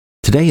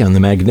Today on the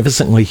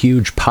Magnificently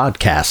Huge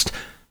podcast,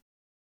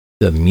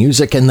 the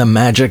music and the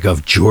magic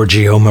of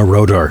Giorgio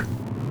Moroder.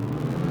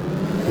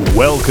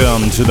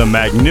 Welcome to the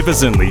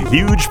Magnificently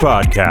Huge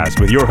podcast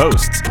with your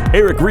hosts,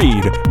 Eric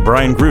Reed,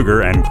 Brian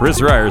Kruger, and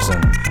Chris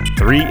Ryerson.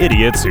 Three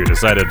idiots who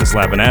decided to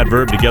slap an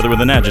adverb together with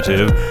an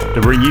adjective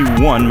to bring you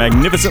one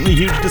magnificently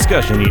huge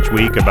discussion each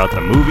week about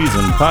the movies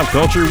and pop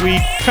culture we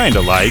kinda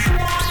like,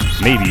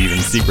 maybe even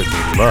secretly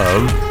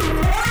love,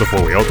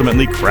 before we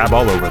ultimately crap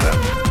all over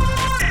them.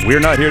 We're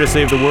not here to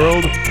save the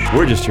world,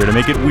 we're just here to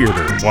make it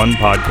weirder, one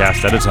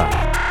podcast at a time.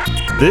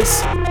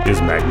 This is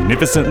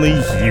Magnificently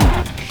Huge.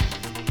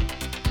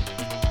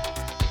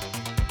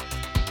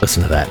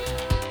 Listen to that.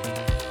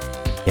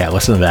 Yeah,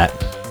 listen to that.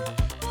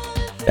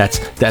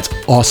 That's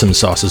awesome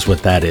sauce is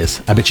what that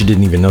is. I bet you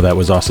didn't even know that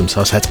was awesome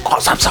sauce. That's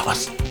awesome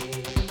sauce.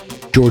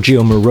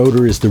 Giorgio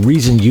Moroder is the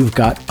reason you've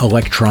got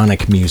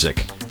electronic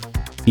music.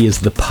 He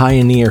is the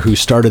pioneer who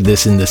started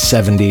this in the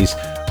 70s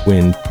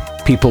when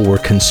people were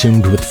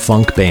consumed with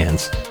funk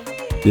bands.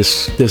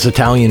 This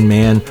Italian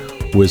man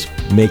was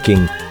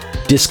making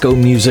disco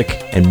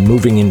music and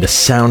moving into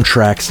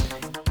soundtracks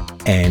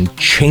and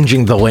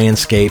changing the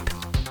landscape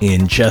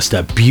in just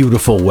a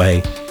beautiful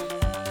way.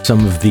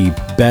 Some of the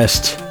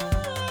best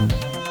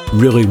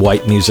really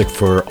white music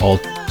for all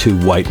too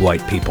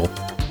white people.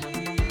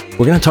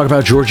 We're going to talk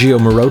about Giorgio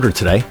Moroder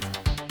today,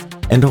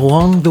 and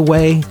along the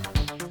way,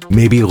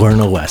 maybe learn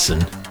a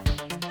lesson.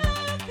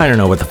 I don't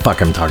know what the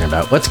fuck I'm talking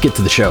about. Let's get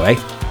to the show, eh?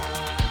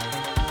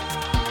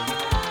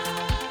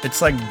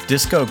 It's like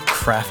disco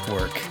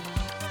Kraftwerk.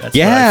 That's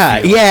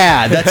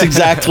that's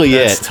exactly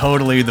it. That's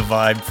totally the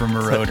vibe from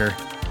Moroder.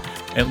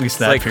 At least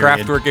that it's like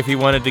period. Kraftwerk if he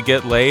wanted to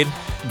get laid.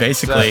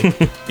 Basically,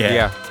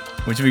 yeah.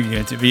 Which we can get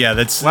into, but yeah,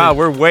 that's wow.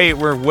 We're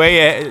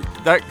way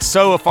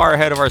so far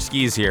ahead of our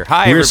skis here.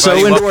 Hi, we're everybody. so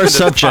into Welcome our to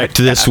subject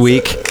this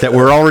week that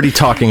we're already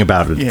talking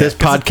about it. Yeah, this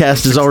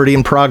podcast is already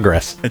in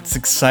progress. It's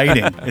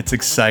exciting. It's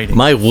exciting.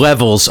 My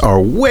levels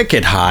are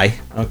wicked high.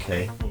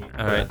 Okay.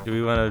 All right. Do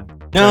we want to?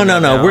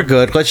 No. We're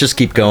good. Let's just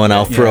keep going.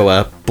 I'll throw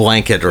a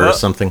blanket or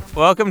something.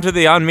 Welcome to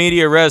the On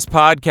Media Res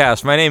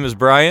podcast. My name is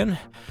Brian.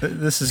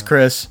 This is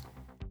Chris.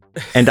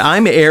 And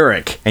I'm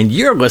Eric, and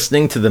you're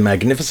listening to the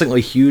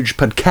Magnificently Huge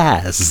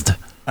podcast.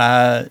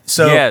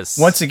 Yes.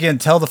 Once again,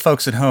 tell the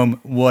folks at home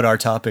what our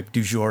topic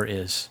du jour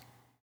is.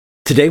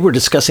 Today we're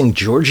discussing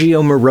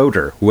Giorgio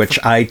Moroder, which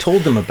I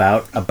told them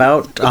about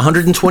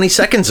 120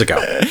 seconds ago.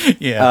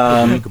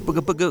 Yeah.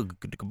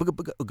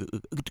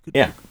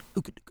 Yeah.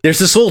 There's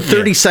this little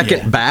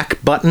 30-second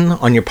back button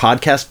on your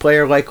podcast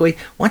player, likely.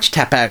 Why don't you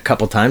tap that a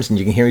couple times, and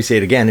you can hear me say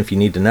it again if you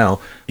need to know.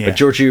 Yeah. But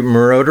Giorgio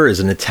Moroder is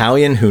an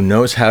Italian who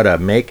knows how to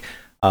make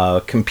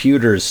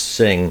computers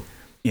sing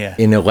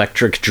in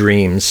Electric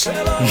Dreams.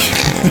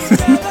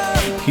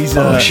 He's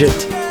a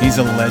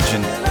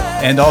legend.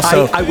 And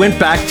also, I went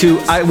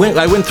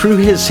through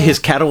his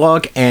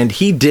catalog, and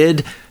he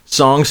did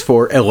songs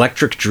for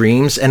Electric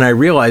Dreams, and I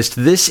realized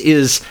this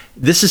is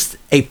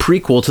a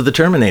prequel to the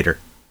Terminator.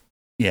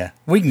 Yeah,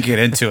 we can get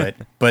into it,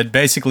 but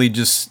basically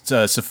just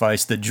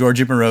suffice that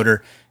Giorgio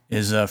Moroder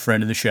is a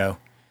friend of the show,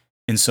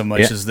 in so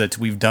much as that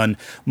we've done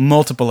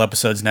multiple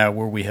episodes now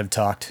where we have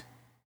talked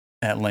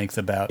at length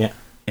about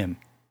him.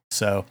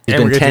 So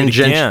it's been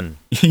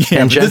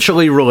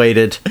tangentially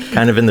related,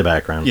 kind of in the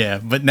background. Yeah,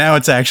 but now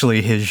it's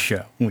actually his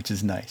show, which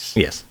is nice.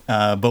 Yes.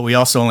 But we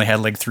also only had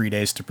like 3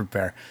 days to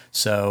prepare,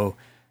 so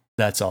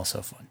that's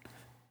also fun.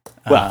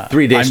 Well,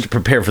 3 days to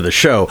prepare for the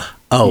show,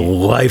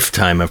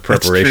 lifetime of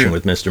preparation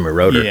with Mr.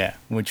 Moroder. Yeah,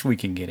 which we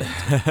can get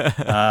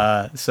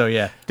into. So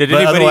yeah. Did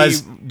anybody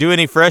do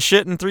any fresh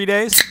shit in 3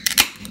 days?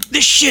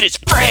 This shit is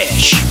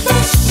fresh.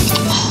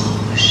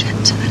 Oh shit,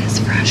 that is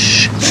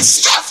fresh.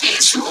 This stuff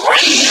is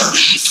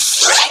really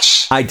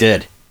fresh. I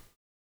did.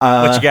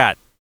 What you got?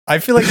 I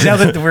feel like now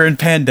that we're in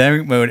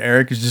pandemic mode,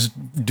 Eric is just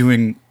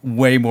doing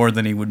way more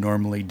than he would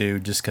normally do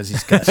just because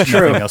he's got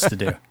nothing else to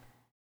do.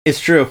 It's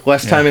true.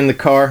 Less time in the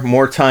car,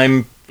 more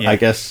time, I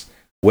guess,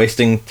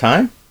 wasting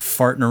time?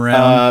 Farting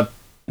around.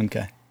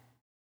 Okay.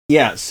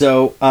 Yeah,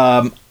 so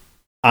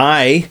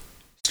I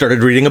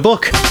started reading a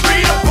book.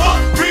 Read a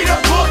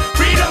motherfucking book.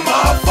 Read a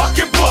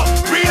motherfucking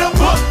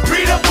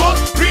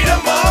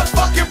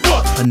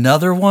book.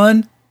 Another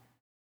one?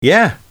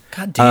 Yeah.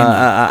 God damn it.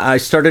 I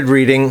started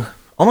reading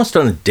almost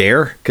on a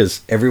dare,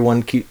 because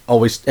everyone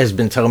always has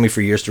been telling me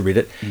for years to read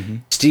it. Mm-hmm.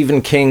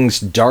 Stephen King's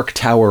Dark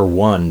Tower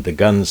 1, The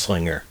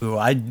Gunslinger. Ooh,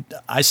 I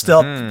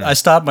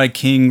stopped my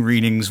King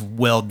readings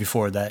well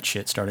before that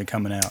shit started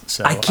coming out.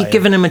 So I keep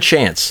giving him a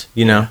chance,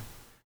 you know?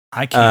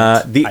 I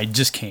can't. I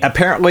just can't.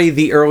 Apparently,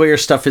 the earlier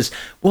stuff is...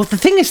 Well, the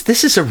thing is,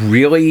 this is a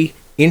really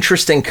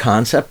interesting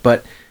concept,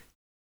 but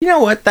you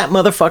know what? That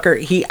motherfucker,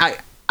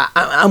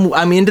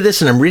 I'm into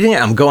this and I'm reading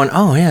it. I'm going,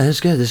 oh yeah,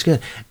 this is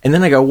good. And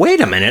then I go, wait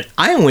a minute.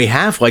 I only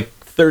have like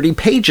 30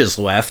 pages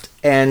left,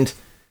 and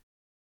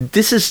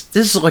this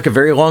is like a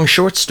very long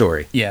short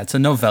story. Yeah, it's a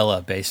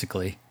novella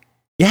basically.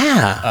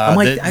 Yeah, I'm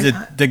like,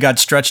 they got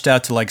stretched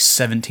out to like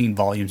 17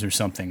 volumes or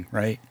something,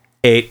 right?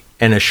 8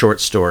 and a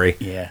short story.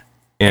 Yeah.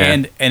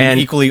 And an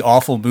equally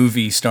awful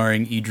movie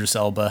starring Idris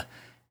Elba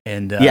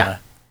and Yeah.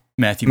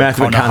 Matthew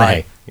Matthew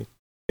McConaughey.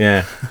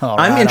 Yeah. All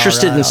I'm right,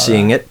 interested all in right,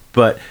 seeing all right. it,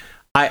 but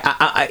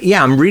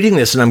I'm reading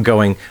this and I'm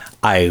going,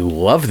 I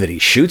love that he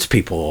shoots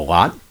people a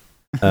lot.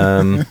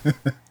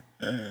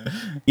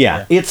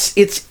 Yeah, it's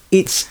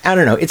I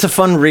don't know, it's a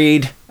fun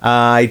read.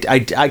 I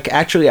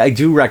actually I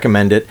do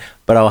recommend it,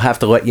 but I'll have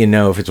to let you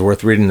know if it's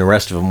worth reading the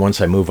rest of them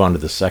once I move on to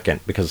the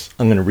second, because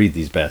I'm going to read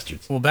these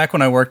bastards. Well, back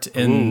when I worked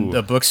in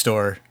the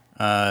bookstore,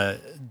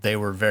 they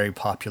were very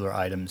popular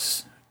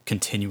items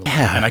continually,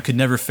 and I could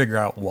never figure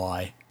out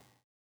why.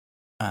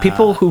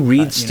 People who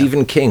read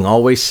Stephen King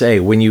always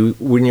say when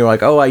you're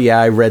like, oh yeah,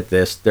 I read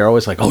this, they're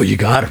always like, oh, you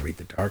got to read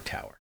The Dark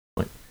Tower.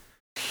 Like,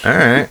 all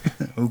right,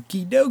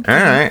 okie dokie. all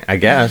right, I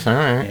guess, all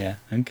right. Yeah,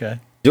 okay.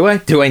 Do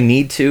I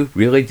need to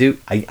really do?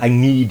 I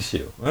need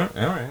to. All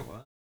right.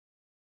 Well.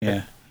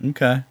 Yeah.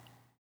 Okay.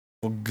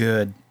 Well,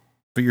 good.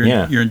 But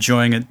you're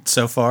enjoying it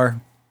so far?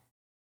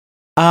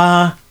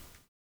 I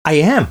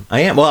am.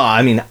 Well,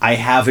 I mean, I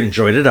have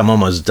enjoyed it. I'm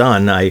almost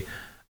done. I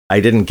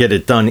didn't get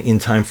it done in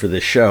time for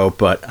this show,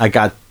 but I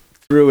got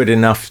through it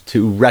enough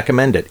to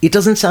recommend it. It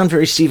doesn't sound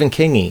very Stephen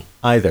King-y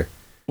either.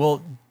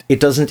 Well,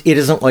 it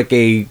isn't like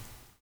a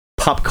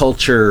pop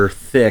culture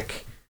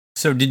thick.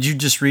 So did you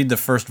just read the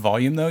first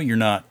volume though? You're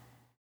not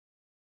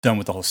done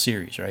with the whole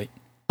series, right?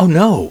 Oh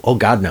no. Oh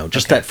God, no.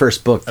 Just that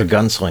first book, The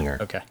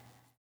Gunslinger. Okay.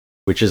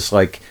 Which is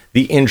like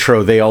the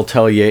intro. They all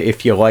tell you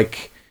if you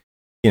like,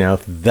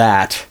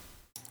 that,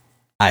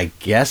 I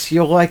guess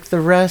you'll like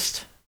the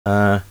rest.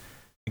 I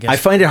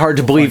find it hard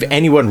to believe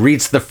anyone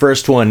reads the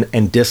first one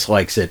and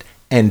dislikes it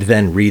and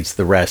then reads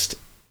the rest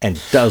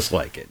and does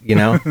like it,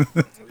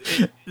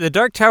 The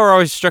Dark Tower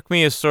always struck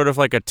me as sort of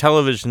like a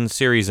television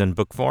series in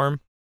book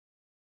form.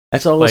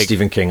 That's all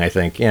Stephen King, I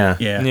think. Yeah.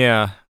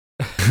 Yeah.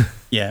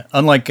 Yeah.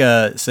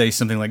 Unlike, say,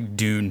 something like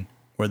Dune,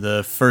 where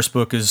the first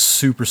book is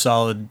super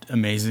solid,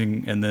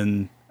 amazing, and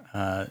then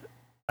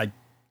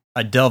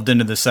I delved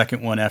into the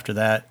second one after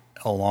that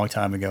a long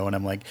time ago, and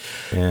I'm like,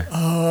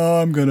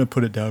 I'm gonna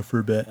put it down for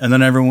a bit, and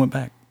then everyone went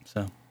back.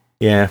 So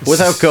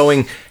without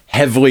going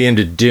heavily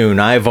into Dune,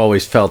 I've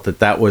always felt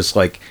that was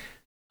like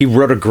he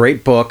wrote a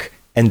great book,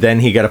 and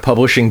then he got a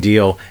publishing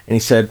deal, and he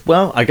said,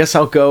 "Well, I guess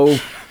I'll go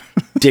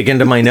dig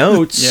into my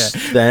notes."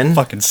 Then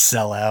fucking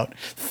sell out,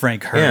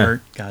 Frank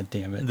Herbert. God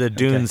damn it, the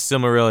Dune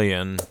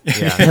Silmarillion.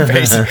 Yeah,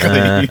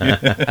 basically.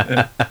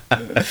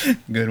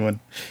 Good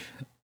one.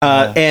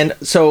 And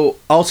so,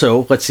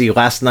 also, let's see,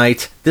 last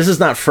night, this is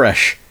not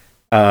fresh.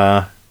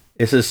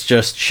 This is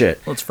just shit.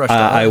 Well, it's fresh.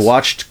 I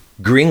watched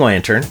Green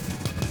Lantern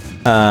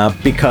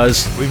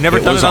because we've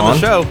never done it on the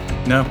show.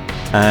 No.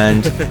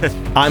 And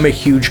I'm a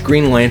huge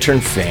Green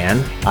Lantern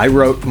fan. I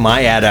wrote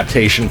my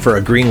adaptation for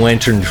a Green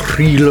Lantern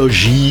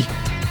trilogy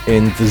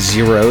in the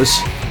Zeros.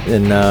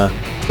 And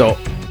so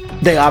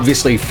they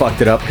obviously fucked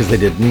it up because they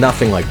did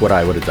nothing like what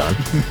I would have done.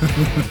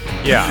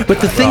 Yeah. But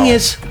the thing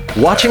is,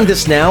 watching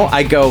this now,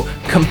 I go,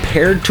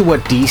 compared to what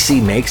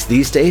DC makes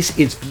these days,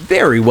 it's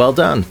very well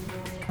done.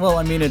 Well,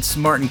 I mean, it's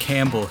Martin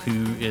Campbell,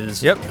 who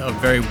is a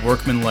very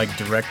workmanlike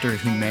director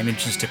who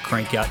manages to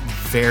crank out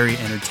very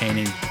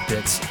entertaining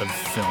bits of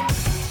film.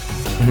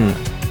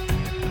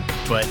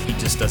 But he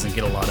just doesn't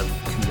get a lot of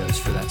kudos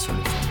for that sort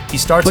of thing. He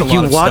starts a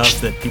lot of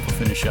stuff that people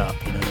finish up,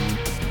 you know what I mean?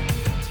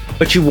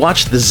 But you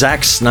watch the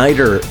Zack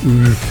Snyder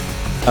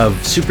of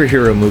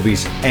superhero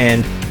movies,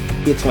 and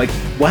it's like,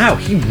 wow,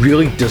 he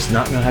really does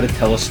not know how to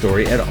tell a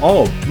story at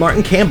all.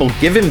 Martin Campbell,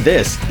 give him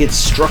this. It's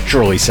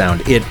structurally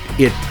sound.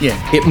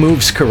 It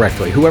moves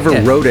correctly. Whoever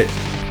wrote it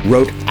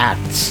wrote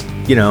acts,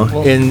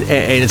 and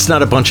it's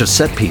not a bunch of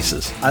set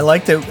pieces. I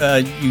like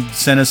that you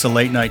sent us a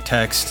late night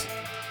text,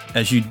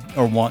 as you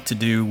are wont to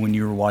do when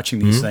you were watching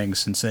these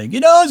things, and saying,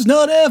 it's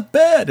not half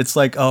bad. It's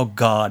like, oh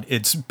God,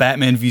 it's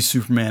Batman v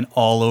Superman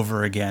all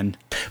over again.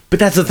 But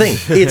that's the thing.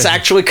 It's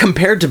actually,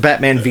 compared to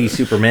Batman v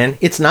Superman,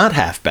 it's not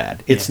half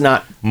bad. It's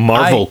not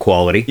Marvel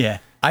quality. Yeah.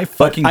 I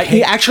fucking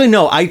hate... Actually,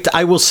 no.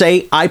 I will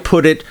say I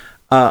put it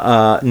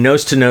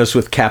nose to nose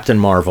with Captain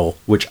Marvel,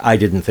 which I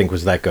didn't think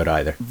was that good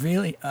either.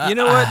 Really? You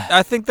know what?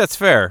 I think that's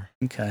fair.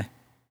 Okay.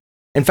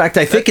 In fact,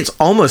 I think it's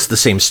almost the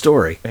same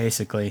story.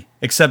 Basically.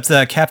 Except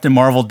that Captain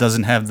Marvel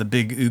doesn't have the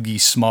big oogie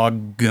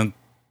smog gunk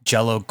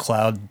jello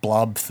cloud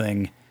blob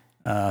thing.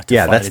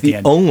 That's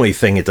the only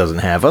thing it doesn't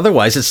have.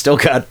 Otherwise, it's still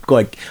got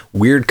like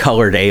weird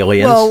colored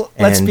aliens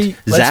and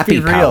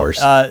zappy powers.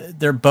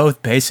 They're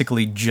both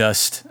basically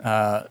just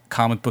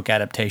comic book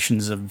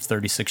adaptations of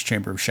 36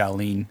 Chamber of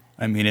Shaolin.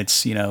 I mean,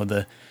 it's,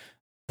 the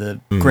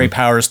great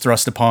powers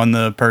thrust upon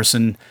the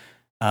person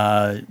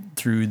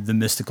through the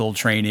mystical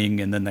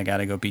training, and then they got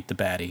to go beat the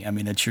baddie. I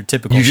mean, it's your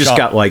typical. You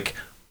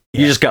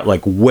just got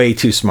way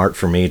too smart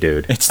for me,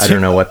 dude. I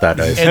don't know what that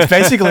is.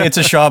 It's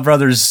a Shaw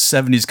Brothers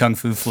 70s kung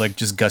fu flick,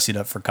 just gussied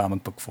up for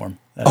comic book form.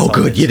 That's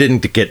good. You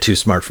didn't get too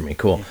smart for me.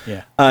 Cool.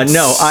 Yeah.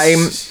 No,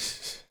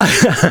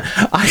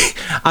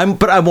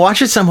 but I'm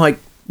watching some like,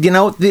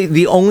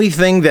 the only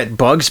thing that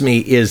bugs me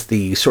is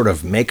the sort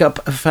of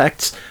makeup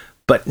effects,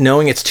 but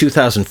knowing it's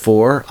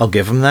 2004, I'll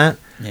give them that.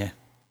 Yeah.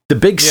 The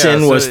big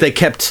sin was they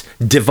kept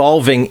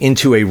devolving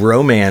into a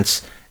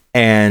romance,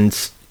 and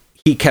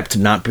he kept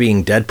not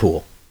being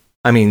Deadpool.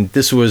 I mean,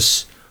 this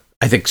was,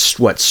 I think,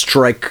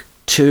 strike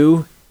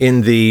 2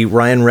 in the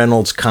Ryan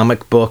Reynolds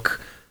comic book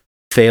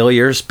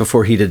failures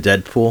before he did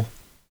Deadpool.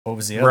 What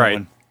was the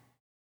other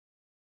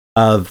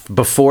one?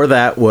 Before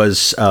that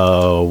was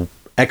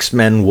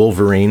X-Men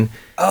Wolverine.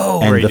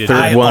 Oh, and the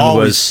third one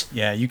was...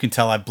 Yeah, you can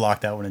tell I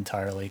blocked that one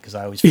entirely because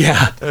I always...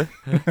 Yeah.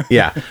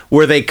 Yeah,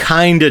 where they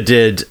kind of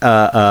did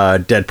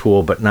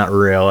Deadpool, but not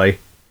really.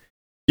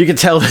 You can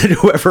tell that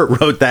whoever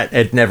wrote that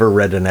had never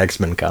read an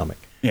X-Men comic.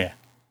 Yeah.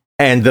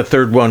 And the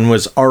third one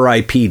was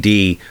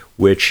R.I.P.D.,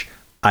 which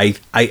I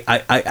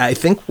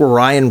think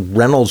Ryan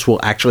Reynolds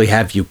will actually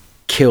have you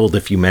killed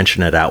if you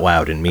mention it out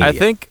loud in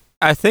media.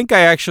 I think I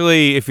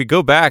actually, if you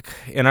go back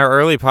in our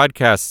early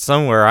podcast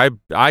somewhere,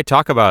 I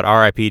talk about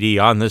R.I.P.D.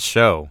 on this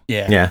show.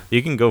 Yeah.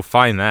 You can go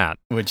find that.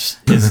 Which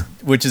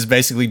is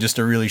basically just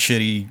a really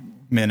shitty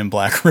Men in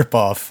Black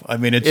ripoff. I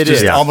mean, it's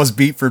just almost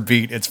beat for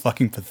beat. It's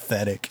fucking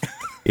pathetic.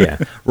 Yeah.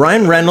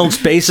 Ryan Reynolds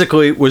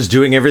basically was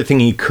doing everything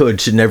he could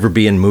to never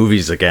be in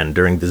movies again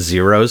during the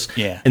zeros.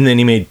 Yeah. And then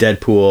he made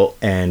Deadpool,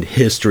 and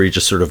history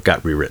just sort of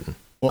got rewritten.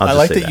 Well, I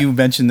like that you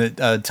mentioned that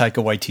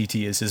Taika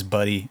Waititi is his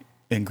buddy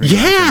in Green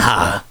Lantern as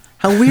well.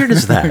 How weird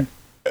is that?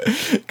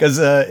 Because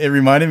it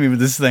reminded me of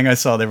this thing I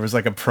saw. There was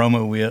like a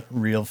promo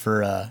reel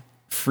for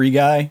Free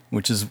Guy,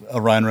 which is a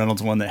Ryan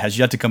Reynolds one that has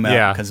yet to come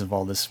out because of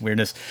all this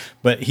weirdness.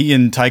 But he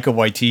and Taika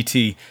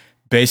Waititi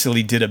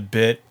basically did a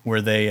bit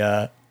where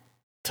they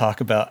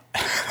talk about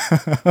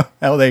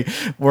how they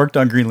worked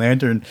on Green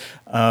Lantern,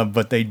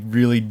 but they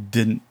really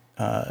didn't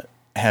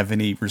have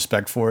any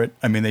respect for it.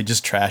 I mean, they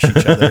just trash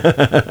each other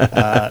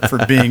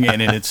for being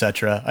in it,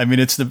 etc. I mean,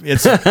 it's a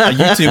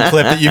YouTube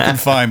clip that you can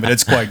find, but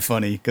it's quite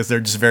funny because they're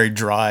just very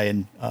dry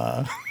and.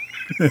 I'll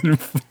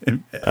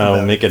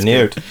make a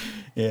note.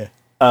 Yeah.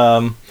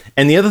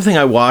 And the other thing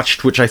I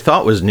watched, which I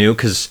thought was new,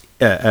 because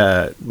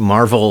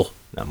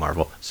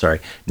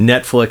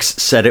Netflix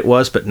said it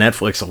was, but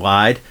Netflix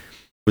lied,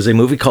 was a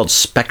movie called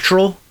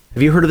Spectral.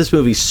 Have you heard of this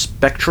movie,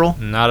 Spectral?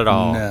 Not at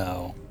all.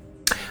 No.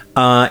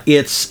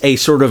 It's a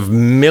sort of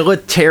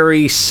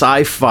military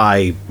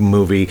sci-fi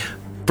movie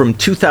from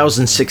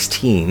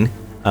 2016,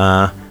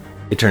 it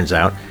turns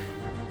out.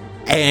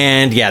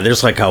 And yeah,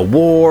 there's like a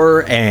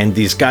war, and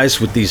these guys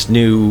with these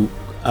new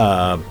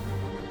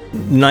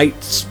night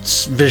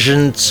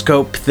vision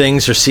scope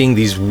things are seeing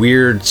these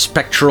weird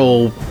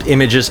spectral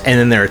images, and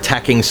then they're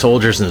attacking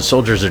soldiers, and the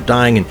soldiers are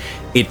dying, and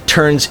it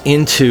turns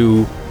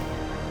into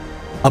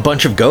a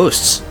bunch of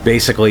ghosts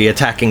basically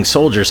attacking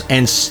soldiers,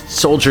 and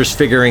soldiers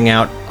figuring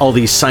out all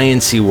these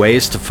sciencey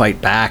ways to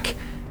fight back.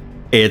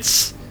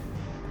 It's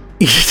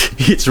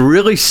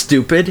really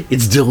stupid.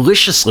 It's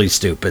deliciously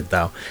stupid,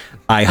 though.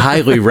 I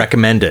highly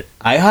recommend it.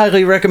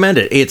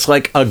 It's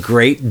like a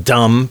great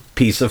dumb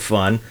piece of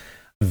fun,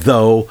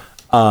 though.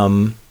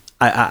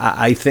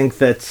 I think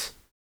that.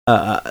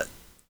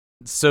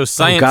 So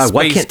science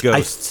why space can't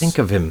ghosts. I think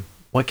of him?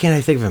 Why can't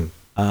I think of him?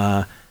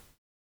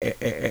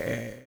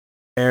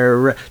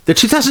 The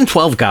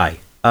 2012 guy,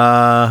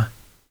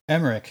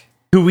 Emmerich,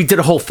 who we did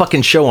a whole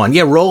fucking show on.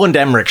 Yeah, Roland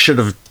Emmerich should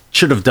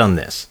have done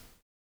this.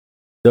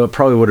 Though it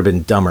probably would have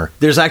been dumber.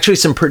 There's actually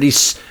some pretty,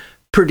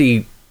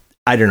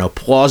 I don't know,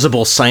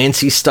 plausible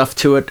sciencey stuff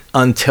to it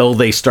until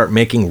they start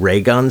making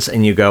ray guns,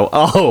 and you go,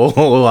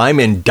 "Oh, I'm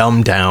in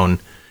Dumb Town."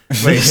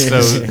 Wait,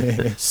 so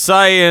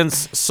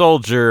science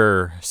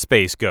soldier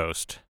space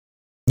ghost.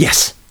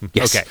 Yes.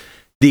 Okay.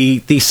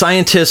 The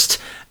scientist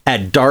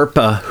at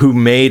DARPA who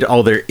made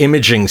all their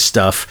imaging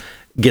stuff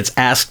gets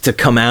asked to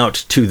come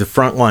out to the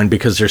front line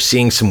because they're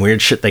seeing some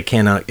weird shit they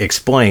cannot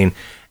explain.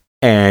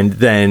 And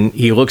then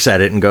he looks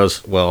at it and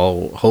goes,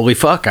 well, holy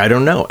fuck, I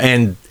don't know.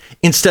 And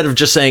instead of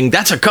just saying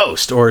that's a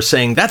ghost or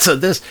saying that's a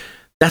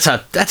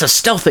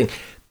stealth thing,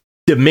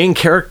 the main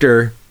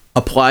character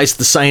applies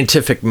the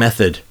scientific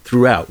method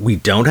throughout. We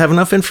don't have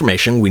enough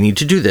information. We need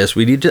to do this.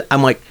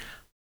 I'm like,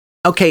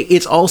 okay,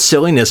 it's all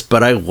silliness,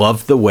 but I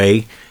love the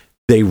way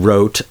they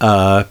wrote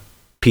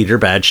Peter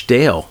Badge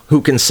Dale,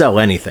 who can sell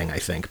anything, I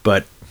think,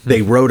 but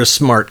they wrote a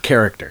smart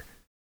character.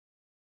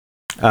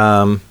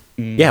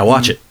 Yeah,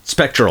 watch it.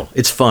 Spectral.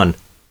 It's fun.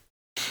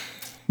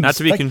 Not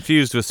to be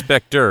confused with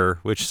Spectre,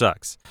 which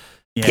sucks.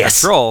 Yeah. Yes.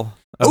 Spectral.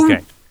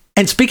 Okay. Ooh.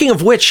 And speaking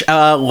of which,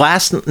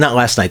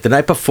 the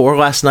night before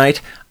last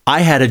night, I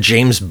had a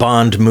James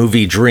Bond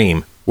movie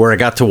dream where I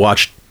got to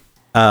watch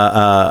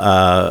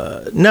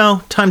Time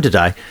to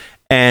Die.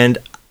 And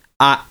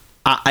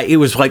it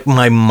was like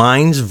my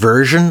mind's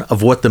version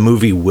of what the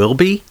movie will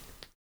be,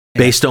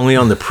 based only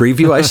on the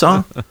preview I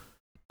saw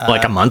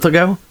like a month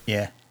ago.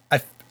 Yeah.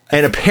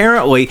 And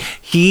apparently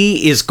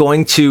he is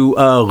going to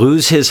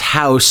lose his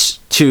house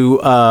to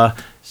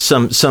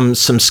some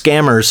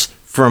scammers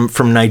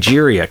from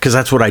Nigeria, because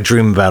that's what I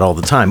dream about all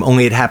the time.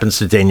 Only it happens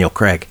to Daniel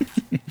Craig.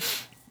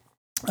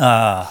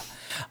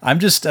 I'm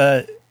just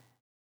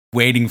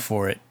waiting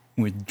for it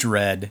with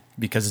dread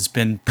because it's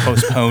been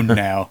postponed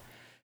now.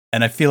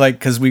 And I feel like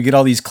because we get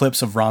all these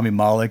clips of Rami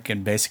Malek,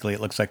 and basically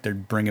it looks like they're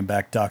bringing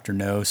back Dr.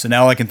 No. So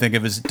now all I can think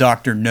of is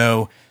Dr.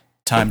 No,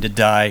 Time to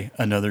Die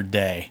Another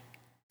Day.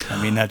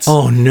 I mean, that's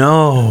Oh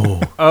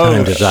no! Oh,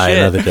 Time to die shit.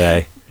 another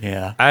day.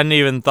 yeah. I hadn't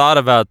even thought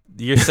about.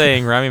 You're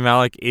saying Rami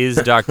Malek is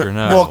Dr.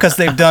 No. Well, because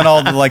they've done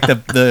all the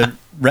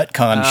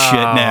retcon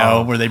shit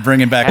now, where they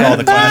bringing back all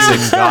the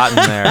classics. gotten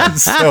there.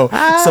 so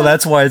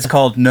that's why it's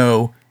called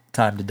No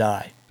Time to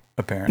Die.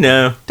 Apparently,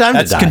 No, time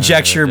that's to die.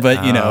 conjecture, but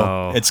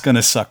Oh. it's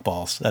gonna suck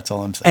balls. That's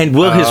all I'm saying. And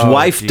will his Oh,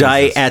 wife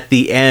die Jesus. at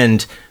the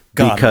end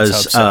God, because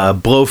let's hope so.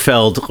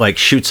 Blofeld like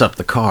shoots up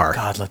the car?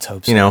 God, let's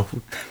hope so. You know,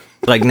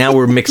 like now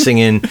we're mixing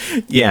in.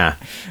 Yeah.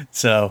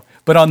 So,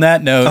 but on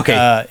that note,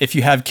 Okay. if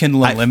you have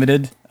Kindle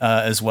Unlimited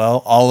as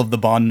well, all of the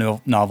Bond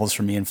novels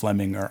from Ian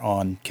Fleming are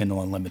on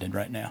Kindle Unlimited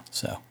right now.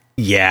 So,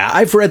 Yeah,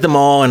 I've read them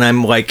all, and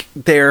I'm like,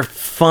 they're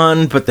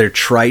fun, but they're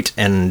trite,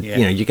 and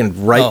Yeah. you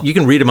can write, Oh. you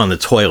can read them on the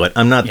toilet.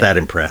 I'm not that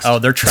impressed. oh,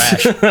 they're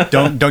trash.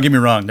 don't get me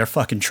wrong, they're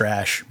fucking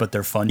trash, but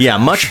they're fun. Yeah,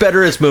 trash. much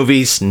better as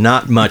movies,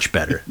 not much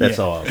better. That's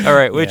Yeah. all. All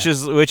right, which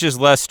is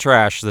less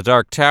trash, The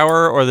Dark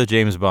Tower or the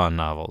James Bond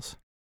novels?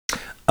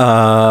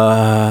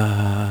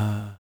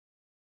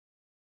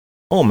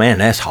 Oh man,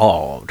 that's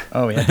hard.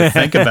 Oh, we had to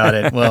think about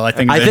it. Well, I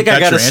think I think I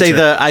that's gotta your say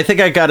answer. I think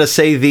I gotta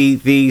say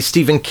the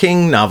Stephen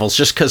King novels,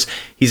 just because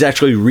he's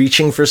actually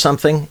reaching for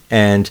something,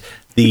 and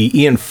the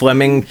Ian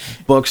Fleming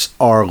books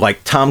are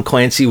like Tom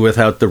Clancy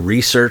without the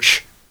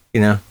research. You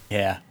know,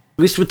 Yeah, at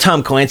least with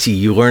Tom Clancy,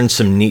 you learn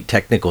some neat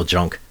technical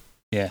junk.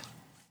 yeah.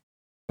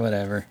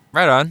 Whatever.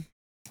 Right on.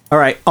 All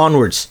right,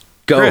 onwards.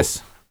 Go.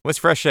 Chris, what's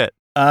fresh shit?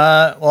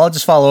 Well, I'll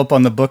just follow up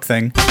on the book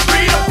thing.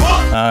 Read a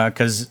book.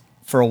 Because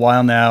for a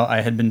while now,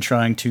 I had been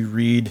trying to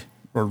read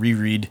or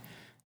reread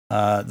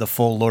the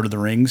full Lord of the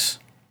Rings,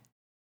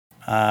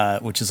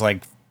 which is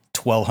like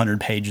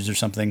 1,200 pages or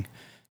something.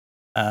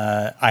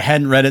 I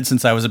hadn't read it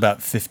since I was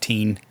about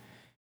 15,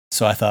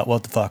 so I thought,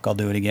 what the fuck, I'll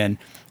do it again.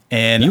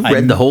 And You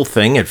read the whole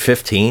thing at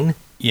 15?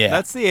 Yeah.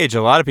 That's the age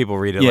a lot of people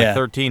read it, Yeah. like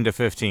 13 to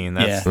 15.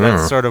 That's Yeah.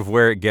 that's sort of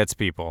where it gets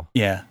people.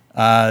 Yeah.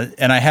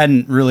 And I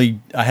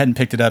hadn't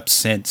picked it up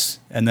since.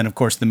 And then, of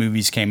course, the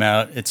movies came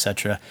out,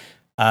 etc.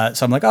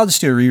 So I'm like, I'll just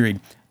do a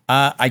reread.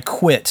 I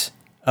quit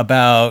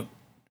about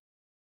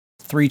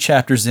 3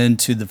 chapters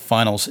into the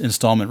final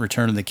installment,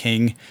 Return of the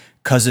King,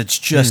 because it's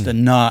just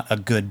not a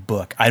good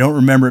book. I don't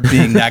remember it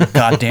being that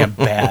goddamn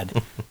bad,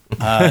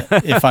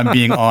 if I'm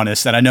being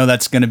honest. And I know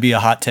that's going to be a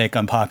hot take,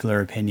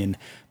 unpopular opinion,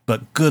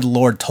 but good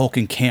Lord,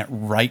 Tolkien can't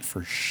write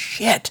for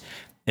shit.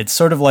 It's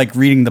sort of like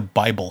reading the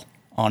Bible,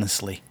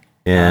 honestly.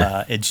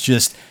 Yeah. It's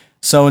just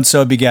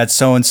so-and-so begat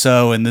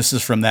so-and-so, and this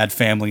is from that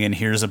family, and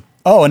here's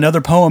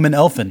another poem in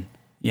Elfin.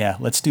 Yeah,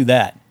 let's do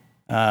that.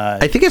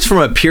 I think it's from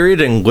a period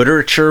in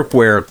literature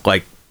where,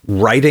 like,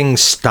 writing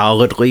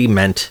stolidly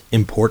meant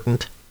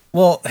important.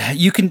 Well,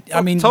 you can,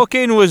 I mean...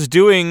 Tolkien was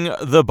doing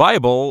the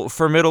Bible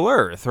for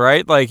Middle-earth,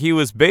 right? Like, he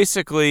was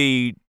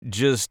basically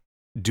just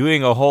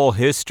doing a whole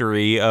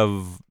history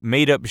of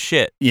made-up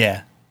shit.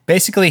 Yeah.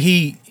 Basically,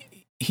 he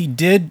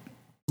did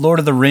Lord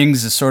of the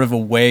Rings as sort of a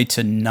way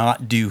to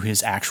not do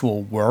his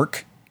actual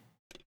work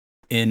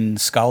in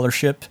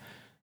scholarship.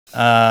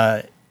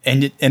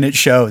 And it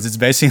shows. It's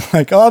basically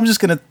like, oh, I'm just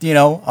going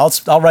to,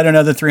 I'll write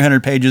another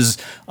 300 pages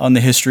on the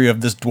history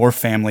of this dwarf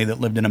family that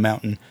lived in a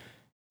mountain.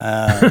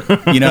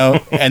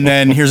 And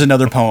then here's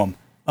another poem.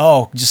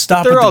 Oh, just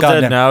stop They're with the all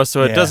goddamn... dead now,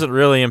 so it Yeah. doesn't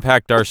really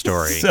impact our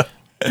story.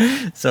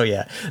 So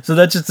yeah. So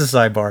that's just a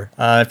sidebar.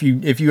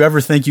 If you ever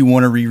think you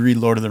want to reread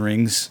Lord of the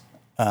Rings,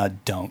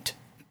 don't.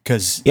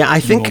 Because Yeah, I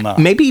think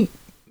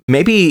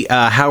maybe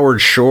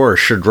Howard Shore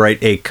should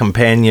write a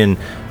companion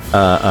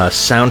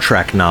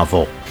soundtrack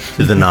novel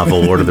to the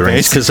novel Lord of the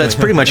Rings, because that's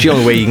pretty much the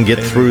only way you can get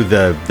through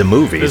the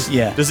movies.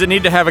 Yeah. Does it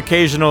need to have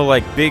occasional,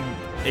 like, big,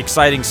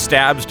 exciting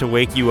stabs to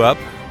wake you up?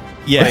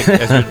 Yeah, Like,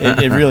 as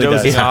you're it really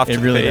does. dozing off It the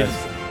really page?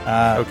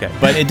 does. Okay.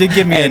 But it did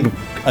give me And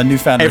a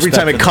newfound Every respect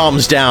time it for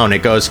calms down, it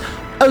goes,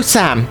 "Oh,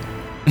 Sam."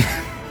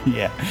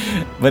 Yeah,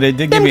 but it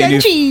did give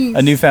me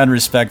a newfound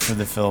respect for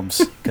the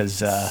films, because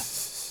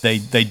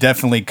they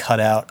definitely cut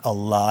out a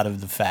lot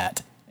of the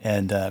fat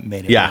and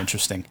made it more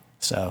interesting.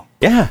 So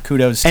Yeah,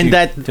 kudos and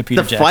to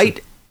Peter the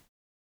Jackson.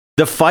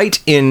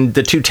 fight in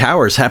the Two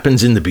Towers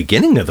happens in the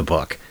beginning of the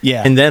book.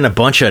 Yeah. and then a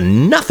bunch of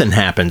nothing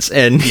happens,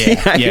 and he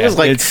was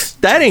like, it's-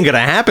 "That ain't gonna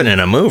happen in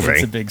a movie."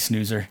 It's a big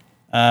snoozer.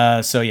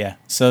 So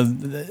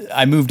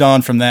I moved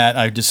on from that.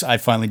 I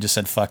finally just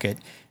said fuck it,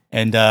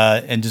 and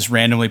just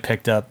randomly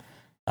picked up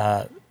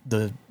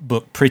the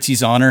book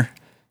Prizzi's Honor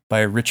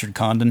by Richard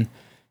Condon.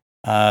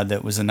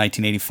 That was a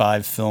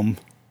 1985 film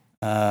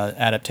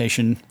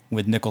adaptation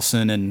with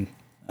Nicholson and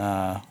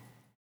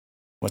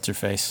what's her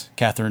face,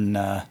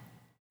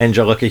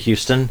 Angelica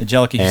Houston,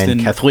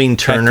 and Kathleen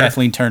Turner,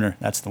 Kathleen Turner.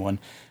 That's the one.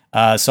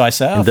 So I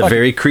said, and the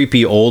very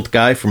creepy old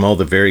guy from all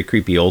the very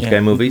creepy old guy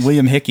movies.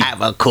 William Hickey.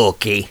 Have a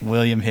cookie.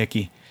 William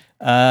Hickey.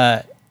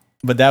 But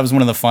that was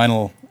one of the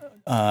final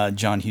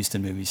John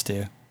Huston movies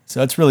too.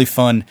 So it's really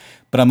fun.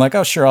 But I'm like,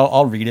 oh sure,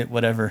 I'll read it,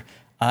 whatever.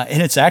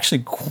 And it's actually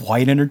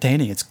quite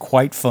entertaining. It's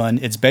quite fun.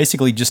 It's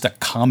basically just a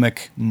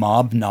comic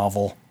mob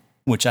novel,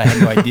 which I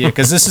had no idea,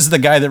 because this is the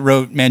guy that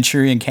wrote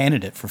Manchurian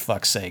Candidate, for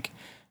fuck's sake.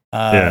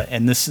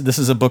 And this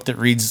is a book that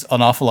reads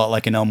an awful lot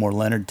like an Elmore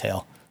Leonard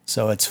tale.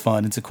 So it's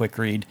fun. It's a quick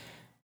read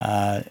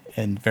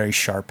and very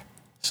sharp.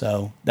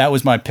 So that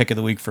was my pick of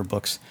the week for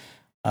books.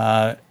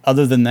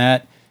 Other than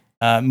that,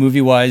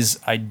 movie-wise,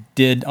 I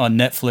did on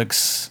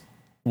Netflix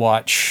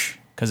watch,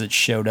 because it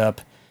showed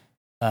up,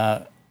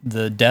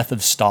 The Death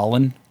of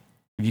Stalin.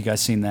 Have you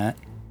guys seen that?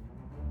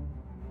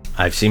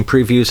 I've seen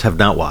previews, have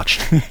not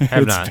watched.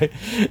 Have not.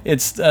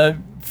 It's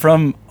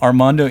from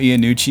Armando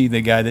Iannucci,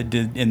 the guy that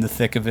did In the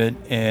Thick of It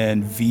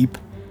and Veep.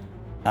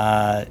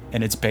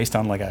 And it's based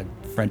on like a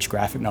French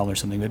graphic novel or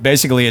something. But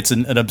basically, it's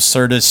an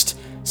absurdist,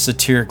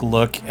 satiric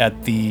look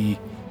at the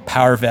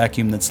power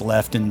vacuum that's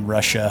left in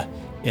Russia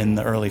in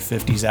the early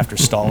 50s after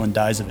Stalin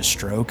dies of a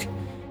stroke.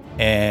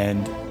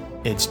 And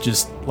it's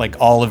just like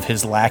all of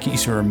his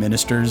lackeys who are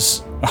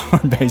ministers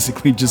are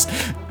basically just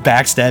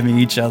backstabbing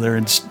each other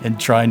and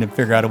trying to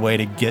figure out a way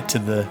to get to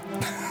the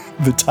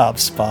top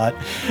spot.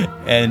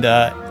 And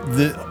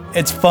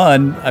it's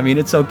fun. I mean,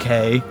 it's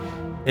okay.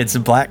 It's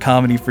a black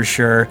comedy for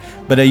sure,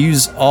 but I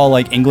use all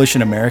like English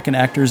and American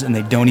actors, and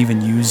they don't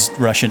even use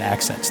Russian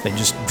accents. They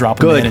just drop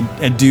them in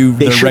and do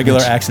the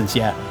regular accents.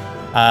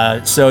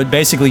 Yeah. So it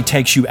basically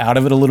takes you out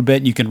of it a little bit,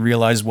 and you can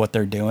realize what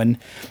they're doing.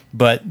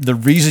 But the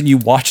reason you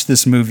watch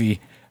this movie,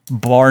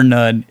 bar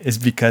none, is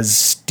because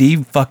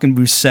Steve fucking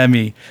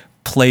Buscemi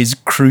plays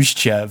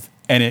Khrushchev,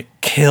 and it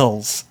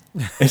kills.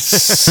 It's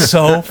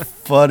so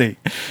funny.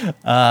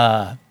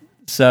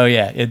 So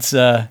yeah,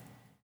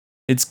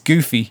 it's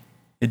goofy.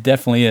 It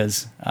definitely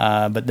is.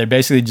 But they're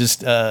basically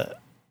just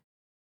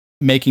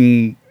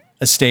making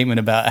a statement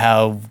about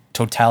how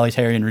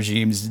totalitarian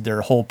regimes,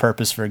 their whole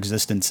purpose for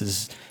existence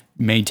is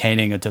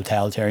maintaining a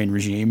totalitarian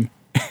regime.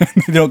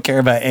 They don't care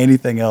about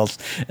anything else.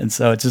 And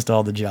so it's just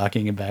all the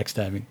jockeying and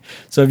backstabbing.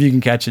 So if you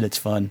can catch it, it's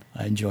fun.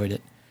 I enjoyed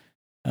it.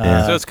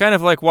 So it's kind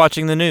of like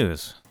watching the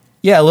news.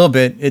 Yeah, a little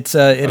bit. It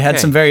had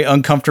some very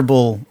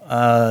uncomfortable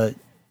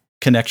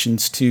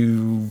connections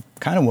to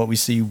kind of what we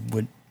see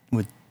with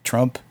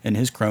Trump and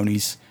his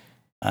cronies.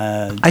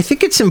 I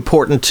think it's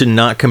important to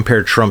not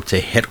compare Trump to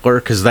Hitler,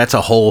 because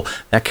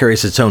that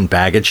carries its own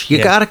baggage.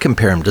 You got to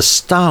compare him to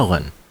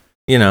Stalin,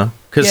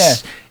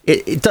 because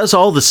it does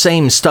all the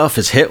same stuff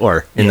as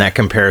Hitler in that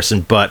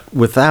comparison, but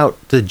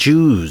without the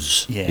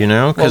Jews,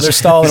 because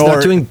he's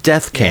not doing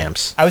death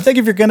camps. I would think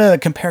if you're going to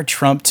compare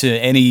Trump to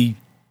any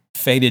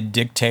faded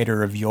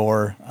dictator of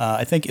yore,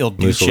 I think Il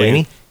Duce.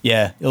 Mussolini?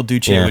 Yeah, Il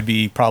Duce would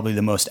be probably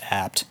the most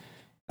apt.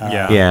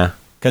 Yeah.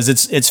 Because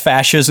it's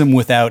fascism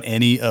without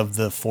any of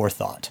the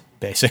forethought,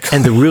 basically.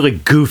 And the really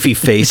goofy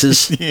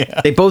faces.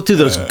 They both do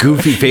those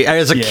goofy faces.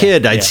 As a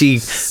kid, I'd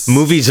see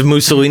movies of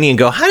Mussolini and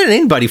go, how did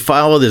anybody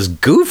follow this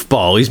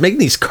goofball? He's making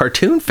these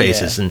cartoon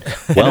faces. And,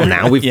 well,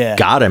 now we've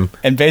got him.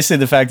 And basically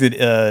the fact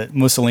that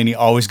Mussolini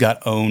always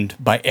got owned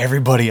by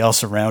everybody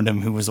else around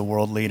him who was a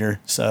world leader.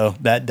 So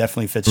that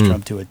definitely fits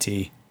Trump to a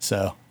T.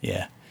 So,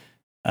 yeah.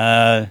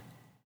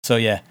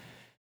 So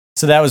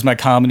that was my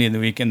comedy of the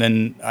week. And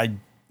then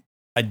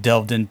I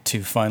delved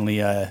into finally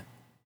the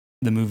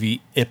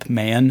movie Ip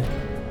Man,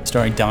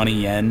 starring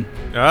Donnie Yen.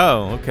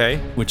 Oh, okay.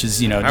 Which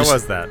is how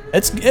was that?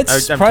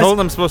 I'm told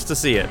I'm supposed to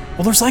see it.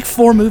 Well, there's like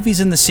 4 movies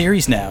in the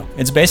series now.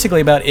 It's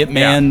basically about Ip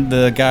Man,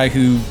 the guy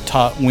who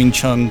taught Wing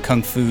Chun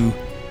Kung Fu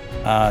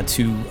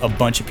to a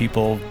bunch of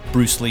people.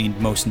 Bruce Lee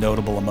most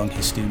notable among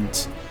his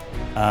students.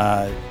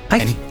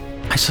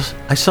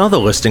 I saw the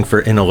listing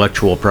for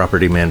Intellectual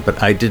Property Man,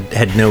 but I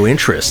had no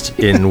interest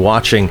in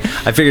watching.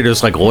 I figured it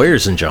was like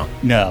lawyers and junk.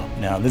 No,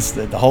 this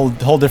is the whole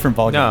different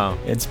ballgame. No,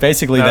 it's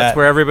basically that's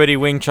where everybody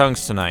Wing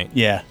Chunks tonight.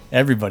 Yeah,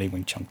 everybody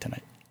Wing Chun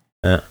tonight.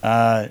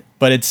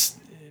 But it's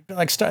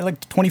like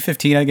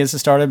 2015, I guess it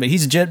started. But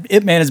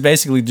Ip Man is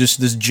basically just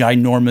this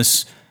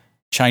ginormous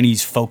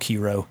Chinese folk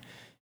hero.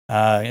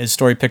 His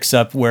story picks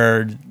up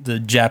where the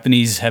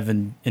Japanese have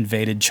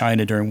invaded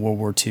China during World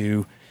War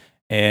II.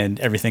 And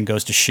everything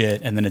goes to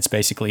shit, and then it's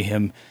basically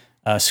him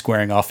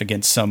squaring off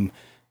against some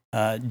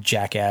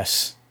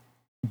jackass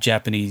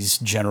Japanese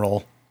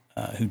general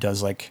who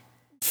does like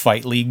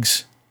fight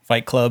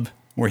club,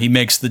 where he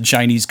makes the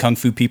Chinese kung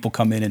fu people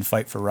come in and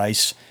fight for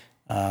rice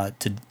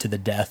to the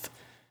death.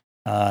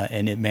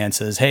 And Ip Man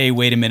says, "Hey,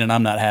 wait a minute,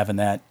 I'm not having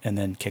that," and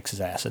then kicks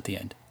his ass at the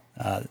end.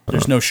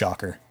 There's no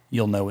shocker;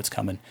 you'll know what's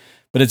coming.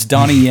 But it's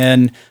Donnie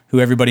Yen, who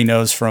everybody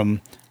knows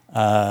from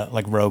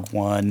like Rogue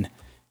One.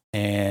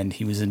 And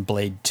he was in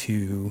Blade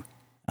 2,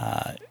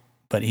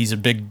 but he's a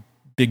big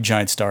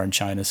giant star in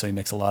China, so he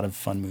makes a lot of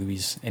fun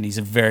movies, and he's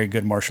a very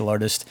good martial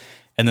artist.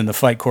 And then the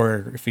fight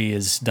choreography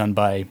is done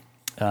by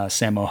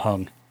Sammo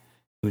Hung,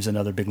 who's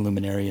another big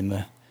luminary in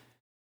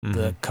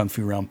the kung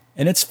fu realm.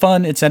 And it's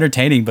fun, it's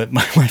entertaining, but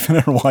my wife and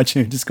I are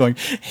watching it just going,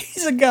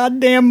 he's a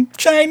goddamn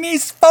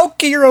Chinese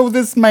folk hero,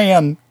 this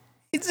man.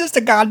 He's just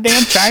a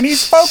goddamn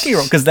Chinese folk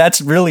hero, because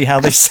that's really how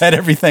they set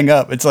everything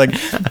up. It's like,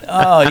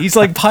 oh, he's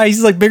like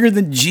bigger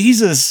than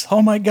Jesus.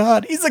 Oh my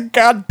God, he's a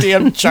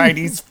goddamn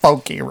Chinese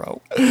folk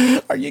hero.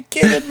 Are you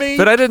kidding me?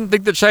 But I didn't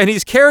think the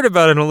Chinese cared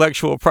about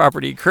intellectual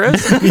property,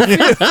 Chris.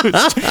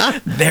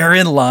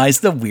 Therein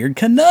lies the weird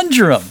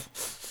conundrum.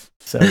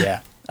 So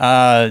yeah,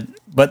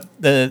 but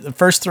the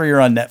first 3 are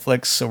on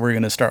Netflix, so we're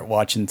gonna start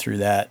watching through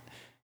that.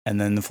 and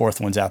then the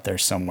fourth one's out there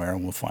somewhere,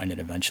 and we'll find it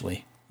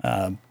eventually.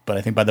 But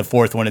I think by the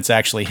fourth one, it's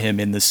actually him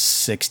in the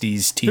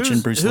 60s teaching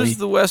Bruce Lee. Who's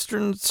the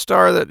Western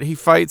star that he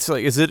fights?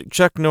 Like, is it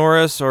Chuck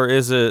Norris or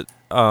is it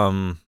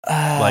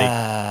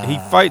like he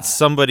fights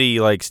somebody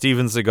like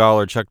Steven Seagal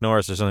or Chuck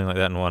Norris or something like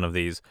that in one of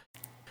these?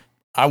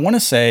 I want to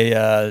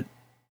say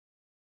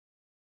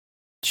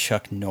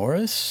Chuck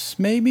Norris,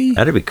 maybe?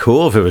 That'd be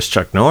cool if it was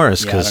Chuck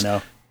Norris, Yeah, I because don't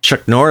know.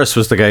 Chuck Norris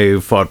was the guy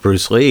who fought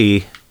Bruce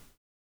Lee.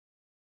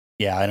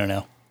 Yeah, I don't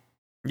know.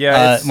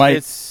 Yeah,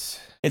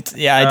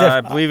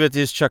 I believe it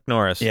is Chuck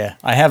Norris. Yeah,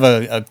 I have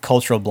a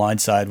cultural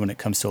blind side when it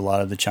comes to a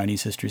lot of the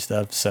Chinese history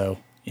stuff. So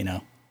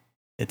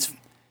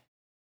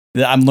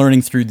I'm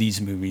learning through these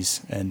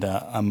movies, and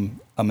I'm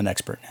an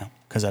expert now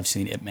because I've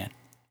seen Ip Man.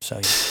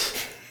 So,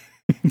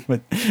 yeah.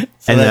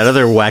 And that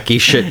other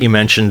wacky shit you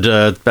mentioned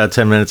about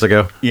 10 minutes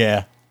ago.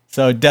 Yeah.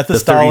 So Death of The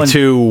Stalin.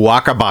 32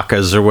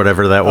 Wakabakas or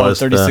whatever that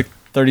was.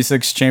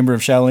 36 Chamber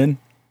of Shaolin.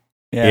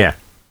 Yeah.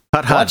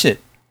 Hut, hut. Watch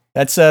it.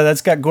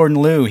 That's got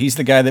Gordon Liu. He's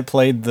the guy that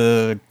played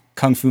the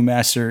Kung Fu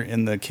Master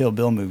in the Kill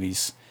Bill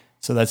movies.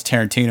 So that's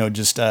Tarantino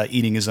just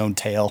eating his own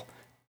tail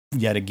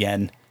yet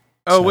again.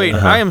 Oh, wait,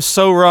 I am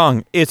so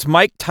wrong. It's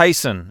Mike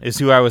Tyson is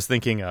who I was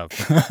thinking of.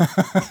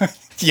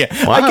 Yeah,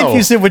 Wow. I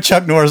confuse him with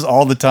Chuck Norris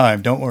all the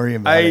time. Don't worry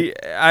about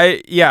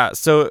it. Yeah,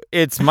 so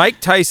it's Mike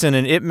Tyson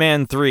in Ip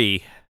Man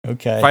 3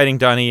 Okay. fighting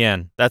Donnie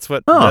Yen. That's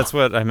what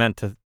I meant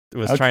to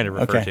trying to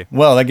refer to.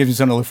 Well, that gives you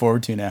something to look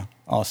forward to now.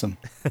 Awesome.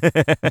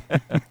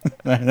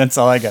 That's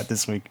all I got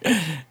this week.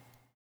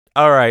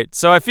 All right.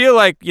 So I feel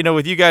like,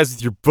 with you guys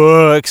with your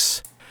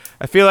books,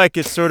 I feel like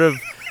it's sort of,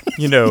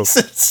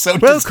 So welcome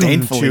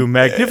disdainfully. to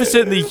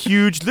Magnificently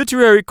Huge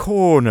Literary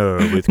Corner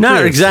with Not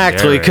Chris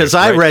exactly, and because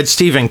Eric, I right? read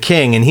Stephen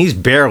King, and he's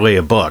barely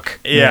a book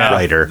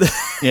writer.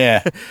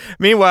 Yeah.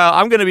 Meanwhile,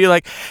 I'm going to be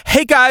like,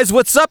 hey guys,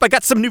 what's up? I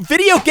got some new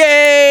video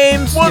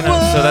games. So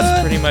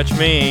that's pretty much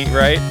me,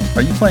 right?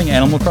 Are you playing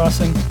Animal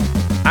Crossing?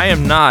 I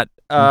am not,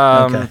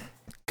 Okay.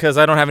 because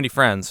I don't have any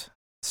friends.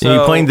 So, Are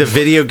you playing the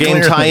video game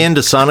Clearly. tie-in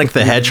to Sonic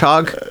the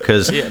Hedgehog?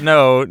 Because Yeah,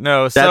 no.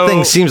 that so,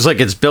 thing seems like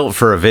it's built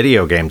for a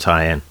video game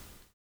tie-in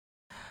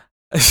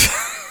to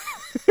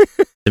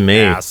me.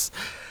 Yes.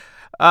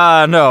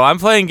 No, I'm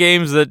playing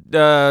games that.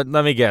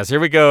 Let me guess.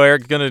 Here we go.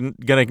 Eric's gonna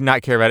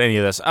not care about any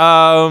of this.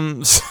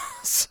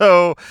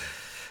 So,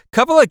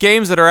 couple of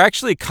games that are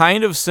actually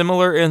kind of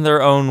similar in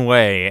their own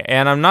way,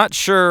 and I'm not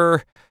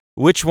sure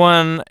which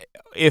one,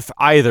 if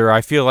either,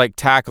 I feel like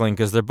tackling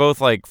because they're both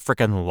like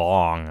freaking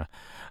long.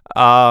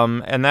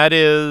 And that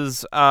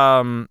is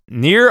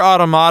Nier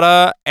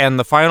Automata and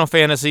the Final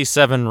Fantasy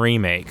VII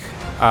Remake.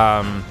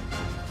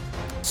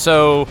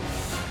 So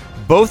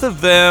both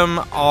of them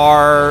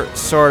are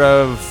sort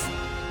of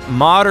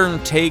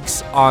modern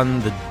takes on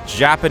the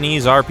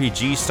Japanese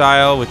RPG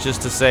style, which is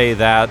to say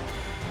that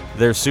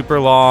they're super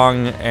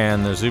long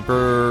and they're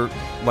super,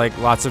 like,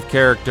 lots of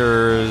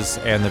characters,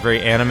 and they're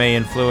very anime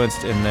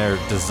influenced in their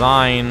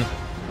design,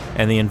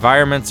 and the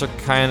environments are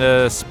kind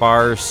of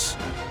sparse.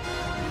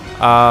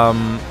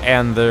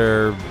 And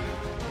they're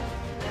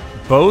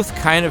both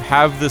kind of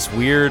have this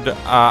weird,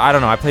 I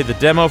don't know, I played the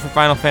demo for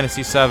Final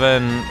Fantasy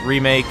VII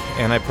Remake,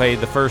 and I played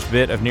the first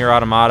bit of Nier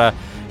Automata,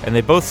 and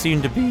they both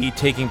seem to be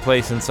taking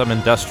place in some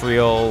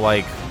industrial,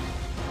 like,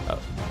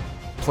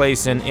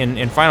 place.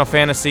 In Final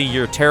Fantasy,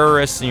 you're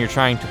terrorists and you're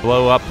trying to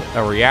blow up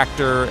a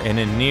reactor, and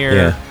in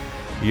Nier,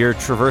 you're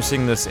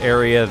traversing this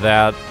area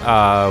that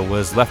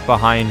was left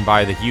behind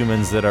by the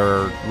humans that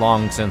are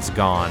long since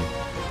gone.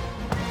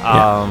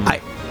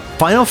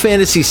 Final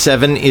Fantasy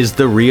VII is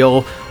the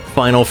real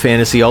Final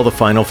Fantasy all the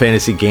Final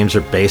Fantasy games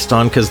are based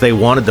on, because they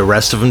wanted the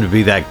rest of them to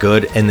be that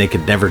good and they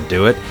could never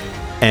do it.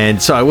 And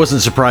so I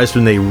wasn't surprised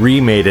when they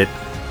remade it.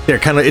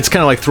 It's kind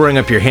of like throwing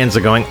up your hands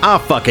and going,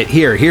 fuck it,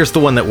 here's the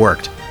one that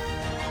worked.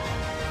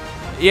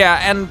 Yeah,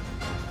 and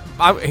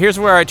here's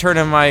where I turn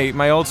in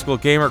my old school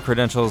gamer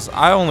credentials.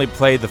 I only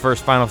played the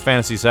first Final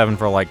Fantasy VII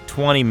for like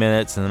 20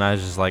 minutes, and then I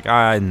was just like,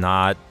 I'm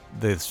not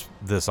this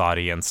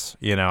audience.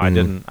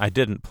 I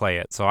didn't play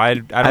it, so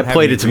I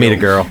played it to meet a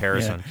girl.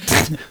 Comparison.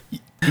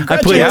 I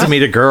played it to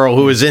meet a girl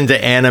who was into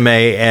anime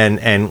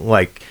and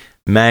like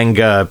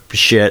manga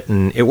shit,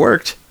 and it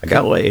worked. I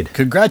got laid.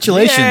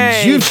 Congratulations,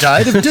 Yay! you've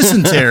died of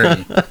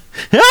dysentery.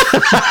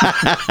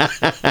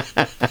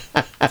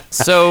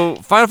 So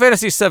Final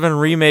Fantasy VII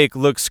Remake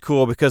looks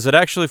cool because it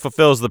actually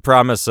fulfills the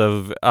promise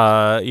of,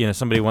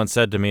 somebody once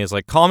said to me, is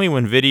like, call me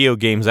when video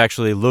games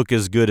actually look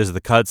as good as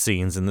the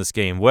cutscenes in this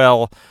game.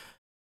 Well,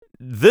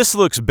 this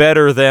looks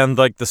better than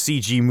like the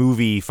CG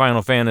movie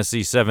Final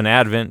Fantasy VII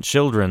Advent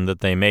Children that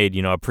they made,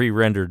 a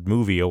pre-rendered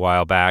movie a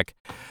while back.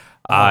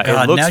 God,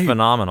 it looks now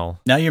phenomenal.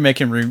 Now you're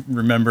making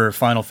Remember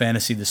Final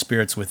Fantasy: The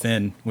Spirits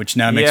Within, which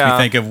now makes me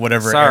think of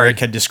whatever Sorry. Eric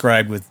had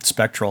described with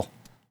Spectral.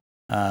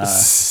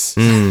 So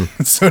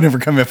it never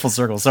come full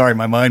circle. Sorry,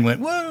 my mind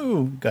went,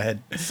 whoa. Go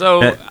ahead.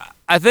 So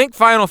I think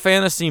Final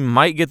Fantasy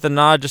might get the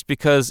nod just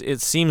because it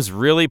seems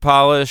really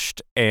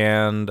polished,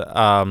 and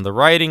the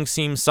writing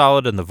seems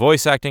solid, and the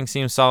voice acting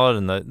seems solid,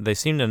 and they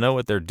seem to know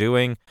what they're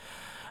doing.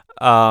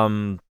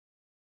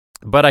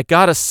 But I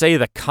gotta say,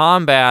 the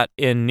combat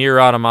in Nier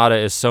Automata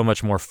is so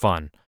much more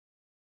fun.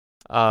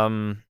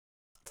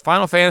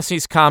 Final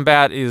Fantasy's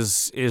combat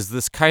is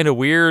this kind of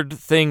weird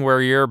thing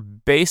where you're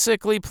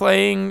basically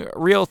playing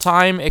real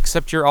time,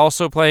 except you're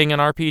also playing an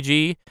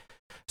RPG.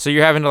 So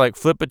you're having to like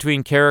flip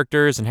between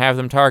characters and have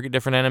them target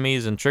different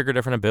enemies and trigger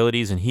different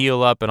abilities and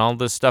heal up and all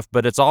this stuff,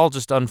 but it's all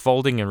just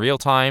unfolding in real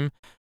time,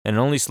 and it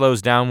only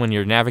slows down when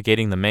you're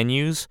navigating the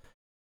menus.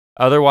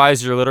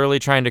 Otherwise, you're literally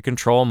trying to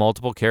control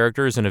multiple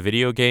characters in a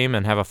video game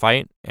and have a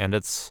fight, and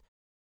it's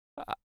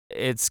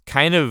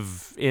kind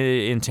of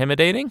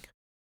intimidating.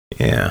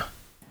 Yeah.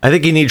 I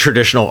think you need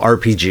traditional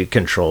RPG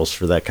controls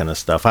for that kind of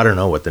stuff. I don't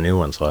know what the new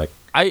one's like.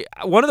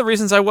 One of the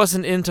reasons I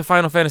wasn't into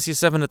Final Fantasy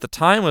VII at the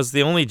time was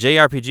the only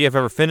JRPG I've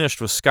ever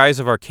finished was Skies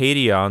of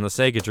Arcadia on the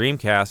Sega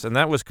Dreamcast, and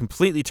that was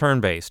completely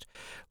turn-based.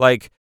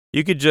 Like,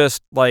 you could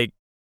just, like,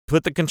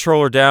 put the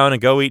controller down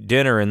and go eat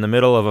dinner in the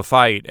middle of a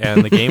fight,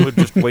 and the game would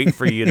just wait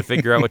for you to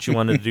figure out what you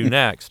wanted to do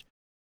next.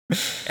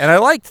 And I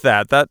liked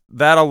that.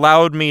 That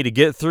allowed me to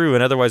get through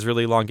an otherwise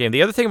really long game.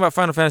 The other thing about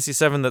Final Fantasy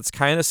VII that's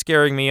kind of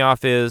scaring me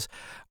off is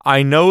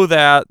I know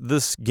that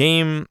this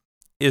game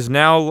is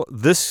now,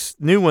 this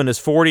new one is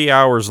 40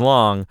 hours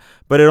long,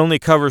 but it only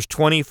covers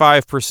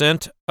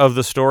 25% of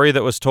the story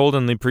that was told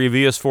in the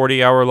previous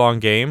 40-hour long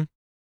game.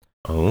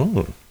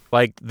 Oh.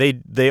 Like,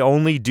 they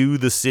only do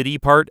the city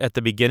part at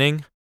the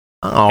beginning.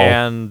 Oh.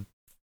 And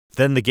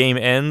then the game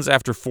ends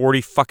after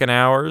 40 fucking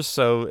hours,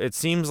 so it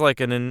seems like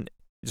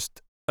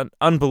just an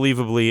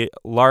unbelievably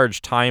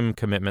large time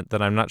commitment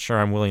that I'm not sure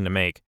I'm willing to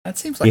make. That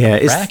seems like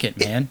a racket,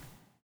 man.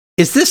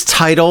 Is this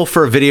title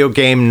for a video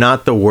game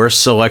not the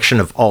worst selection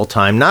of all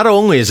time? Not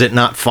only is it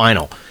not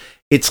final,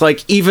 it's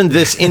like even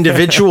this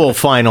individual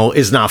final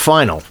is not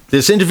final.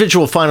 This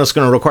individual final is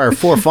going to require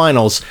 4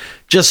 finals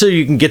just so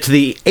you can get to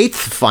the 8th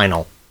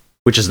final,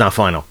 which is not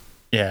final.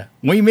 Yeah.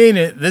 We mean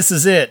it. This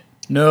is it.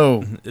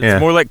 No. It's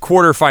more like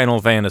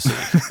quarterfinal fantasy.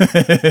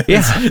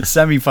 Yeah.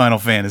 Semi-final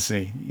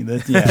fantasy.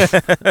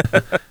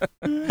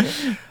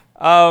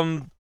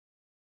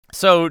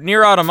 So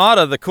Nier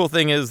Automata, the cool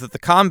thing is that the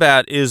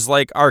combat is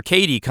like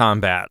arcadey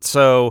combat.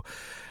 So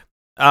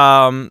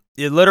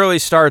it literally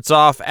starts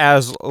off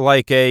as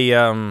like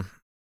a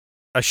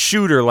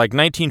shooter like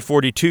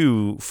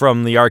 1942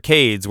 from the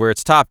arcades, where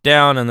it's top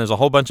down and there's a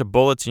whole bunch of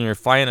bullets and you're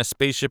flying a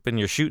spaceship and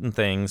you're shooting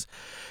things.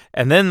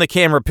 And then the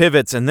camera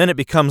pivots, and then it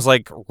becomes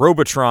like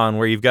Robotron,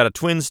 where you've got a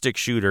twin-stick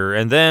shooter,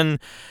 and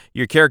then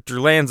your character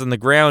lands on the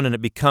ground, and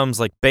it becomes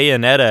like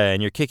Bayonetta,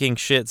 and you're kicking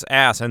shit's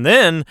ass. And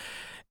then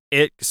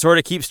it sort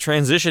of keeps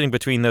transitioning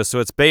between those,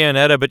 so it's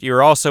Bayonetta, but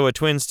you're also a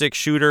twin-stick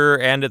shooter,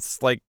 and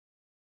it's like,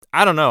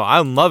 I don't know,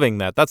 I'm loving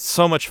that. That's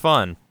so much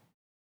fun.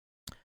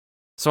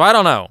 So I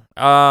don't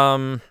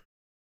know.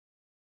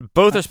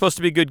 Both are supposed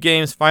to be good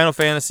games. Final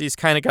Fantasy's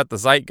kind of got the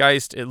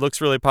zeitgeist. It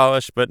looks really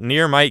polished, but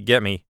Nier might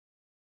get me.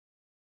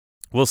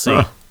 We'll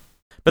see.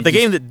 But the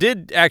game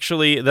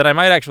that I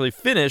might actually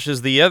finish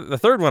is the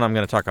third one I'm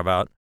going to talk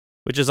about,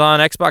 which is on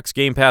Xbox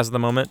Game Pass at the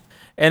moment.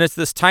 And it's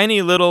this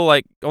tiny little,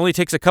 like, only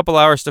takes a couple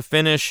hours to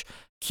finish,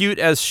 cute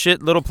as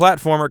shit little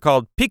platformer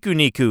called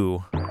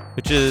Pikuniku,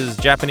 which is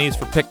Japanese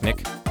for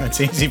picnic. That's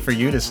easy for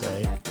you to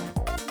say.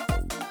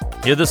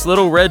 You're this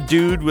little red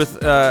dude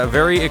with a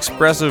very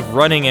expressive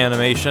running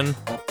animation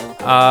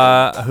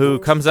who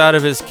comes out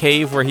of his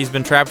cave where he's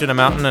been trapped in a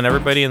mountain, and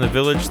everybody in the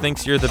village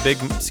thinks you're the big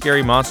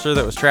scary monster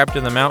that was trapped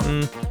in the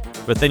mountain,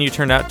 but then you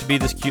turn out to be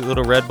this cute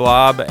little red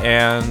blob,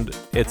 and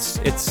it's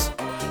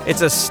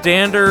a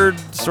standard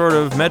sort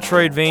of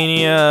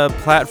Metroidvania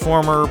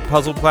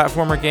puzzle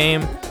platformer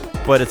game,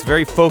 but it's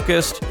very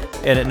focused,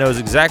 and it knows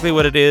exactly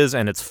what it is,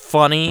 and it's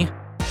funny,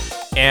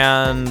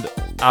 and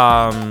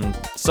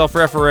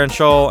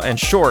self-referential, and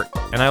short,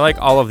 and I like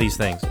all of these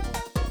things.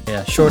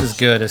 Yeah, short is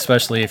good,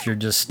 especially if you're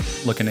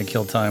just looking to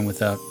kill time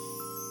without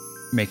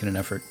making an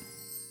effort.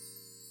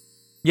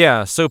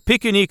 Yeah, so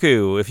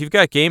Pikuniku, if you've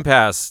got Game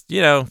Pass,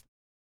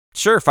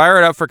 sure, fire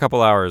it up for a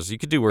couple hours. You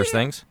could do worse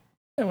things.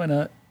 Yeah, why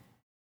not?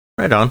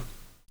 Right on.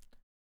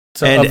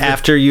 So and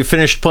after you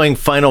finished playing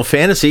Final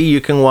Fantasy, you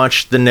can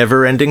watch The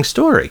Never-Ending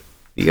Story,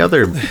 the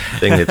other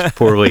thing that's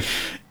poorly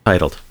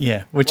titled.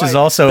 Yeah, which is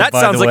also, that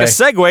sounds like a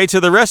segue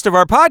to the rest of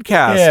our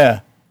podcast.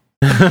 Yeah.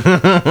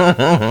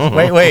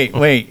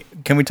 Wait.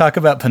 Can we talk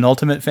about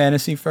Penultimate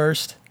Fantasy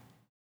first?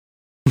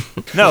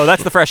 No,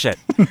 that's the fresh shit.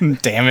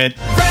 Damn it.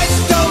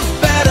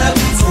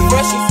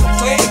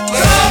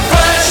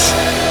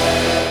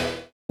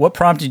 What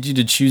prompted you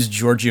to choose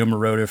Giorgio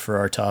Moroder for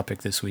our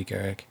topic this week,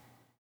 Eric?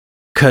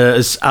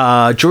 Because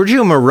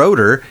Giorgio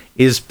Moroder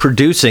is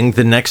producing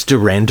the next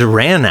Duran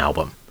Duran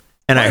album.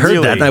 And I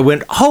heard that and I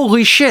went,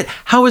 holy shit,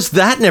 how has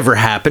that never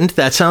happened?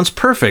 That sounds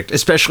perfect,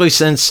 especially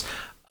since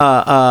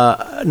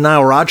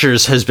Nile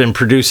Rodgers has been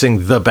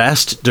producing the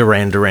best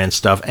Duran Duran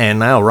stuff, and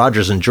Nile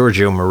Rodgers and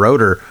Giorgio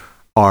Moroder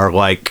are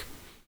like,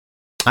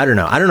 I don't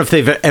know if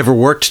they've ever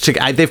worked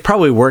together. They've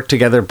probably worked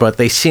together, but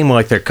they seem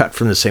like they're cut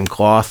from the same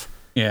cloth.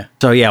 Yeah.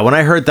 So yeah, when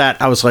I heard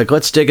that, I was like,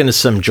 let's dig into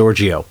some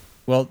Giorgio.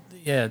 Well,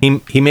 yeah.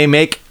 He may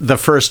make the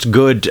first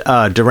good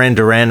Duran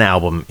Duran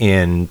album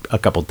in a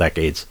couple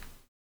decades.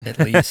 at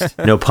least.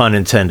 No pun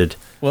intended.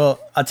 Well,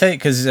 I'll tell you,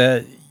 because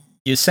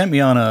you sent me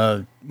on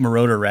a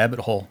Moroder rabbit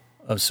hole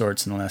of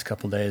sorts in the last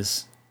couple of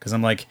days. Because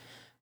I'm like,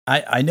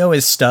 I know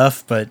his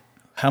stuff, but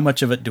how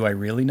much of it do I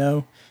really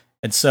know?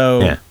 And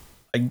so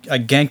I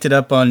ganked it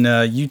up on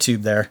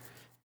YouTube there,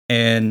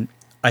 and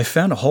I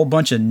found a whole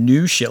bunch of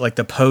new shit, like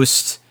the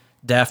post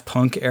Daft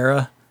Punk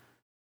era.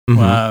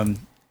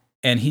 Mm-hmm.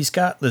 And he's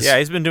got this. Yeah,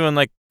 he's been doing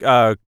like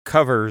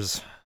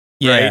covers.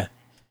 Yeah. Right?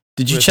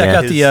 Did you check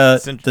out the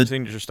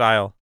signature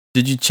style?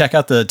 Did you check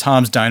out the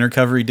Tom's Diner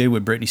cover he did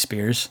with Britney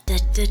Spears?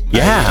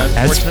 Yeah,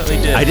 unfortunately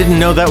did. I didn't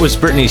know that was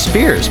Britney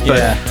Spears, but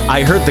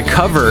I heard the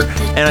cover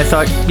and I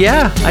thought,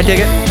 yeah, I dig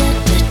it.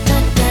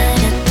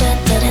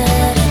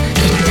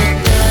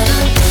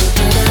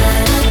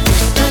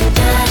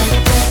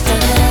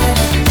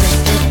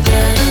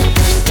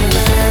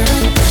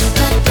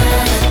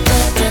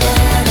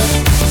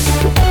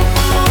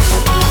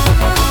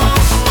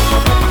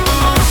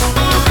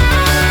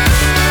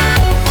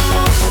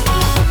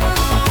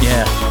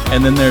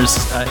 And then there's,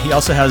 he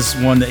also has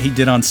one that he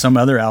did on some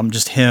other album,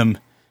 just him,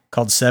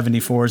 called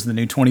 74 is the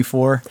New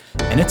 24.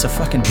 And it's a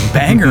fucking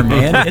banger,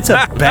 man. It's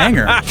a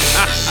banger.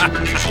 That's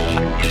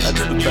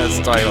the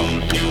best title.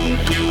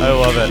 I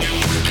love it.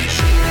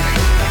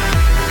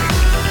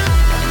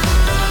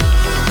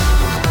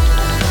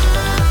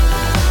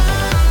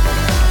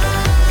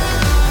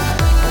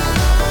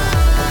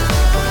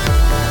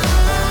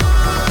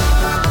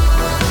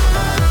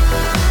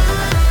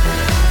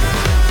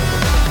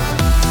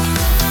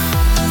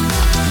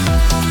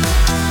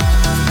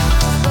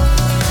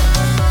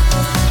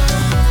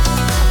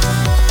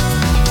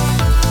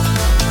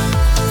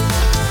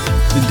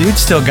 Dude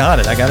still got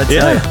it, I gotta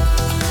tell you.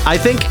 I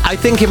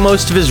think in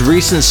most of his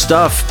recent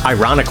stuff,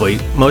 ironically,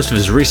 most of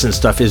his recent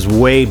stuff is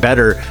way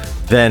better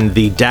than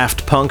the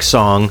Daft Punk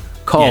song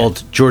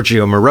called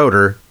Giorgio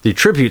Moroder, the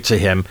tribute to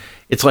him.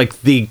 It's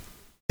like the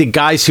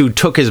guys who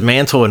took his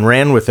mantle and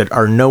ran with it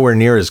are nowhere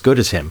near as good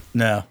as him.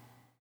 No.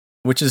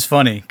 Which is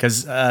funny,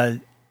 because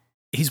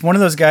he's one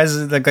of those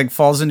guys that like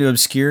falls into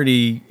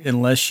obscurity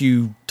unless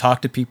you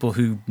talk to people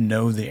who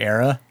know the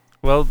era.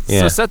 Well,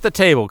 so set the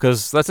table,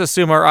 because let's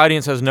assume our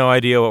audience has no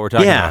idea what we're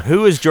talking about.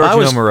 Who is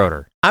Giorgio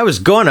Moroder? I was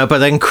gonna, but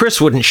then Chris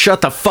wouldn't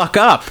shut the fuck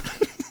up.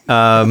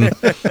 No.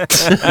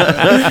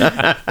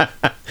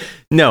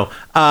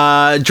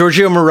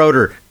 Giorgio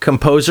Moroder,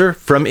 composer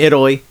from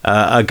Italy,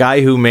 a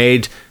guy who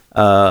made,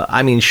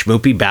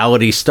 schmoopy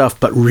ballady stuff,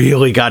 but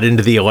really got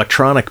into the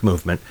electronic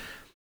movement.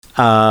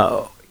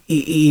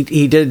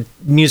 He did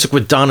music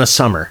with Donna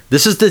Summer.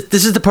 This is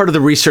the part of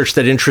the research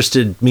that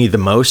interested me the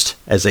most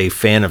as a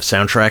fan of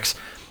soundtracks.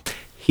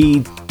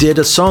 He did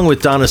a song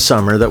with Donna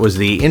Summer that was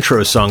the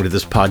intro song to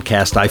this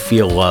podcast, I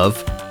Feel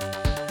Love,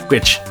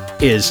 which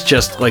is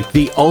just like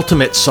the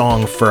ultimate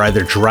song for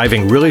either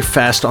driving really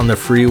fast on the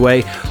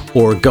freeway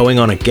or going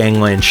on a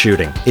gangland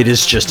shooting. It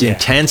is just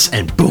intense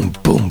and boom,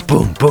 boom,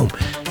 boom, boom.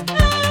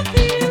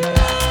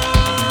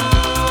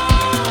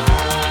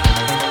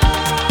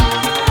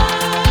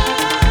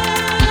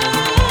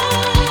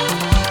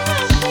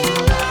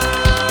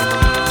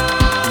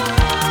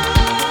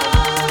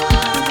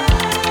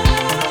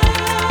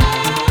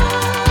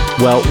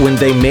 Well, when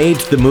they made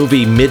the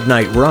movie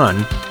Midnight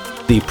Run,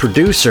 the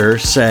producer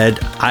said,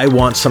 I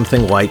want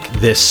something like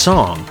this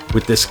song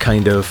with this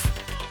kind of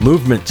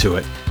movement to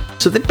it.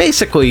 So they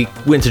basically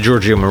went to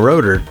Giorgio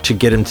Moroder to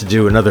get him to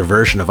do another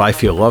version of I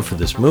Feel Love for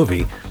this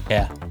movie.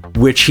 Yeah.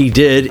 Which he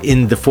did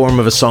in the form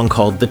of a song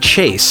called The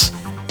Chase,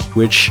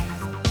 which,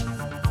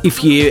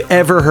 if you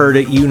ever heard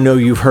it, you know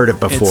you've heard it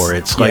before.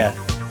 It's like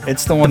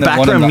it's the one the that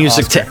background won the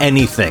music Oscar. to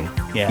anything.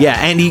 Yeah.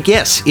 And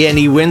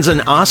he wins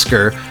an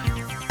Oscar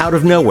out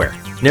of nowhere.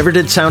 Never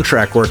did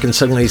soundtrack work, and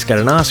suddenly he's got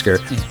an Oscar,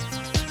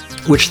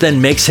 which then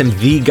makes him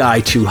the guy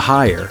to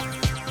hire.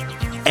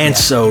 And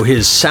so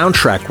his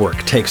soundtrack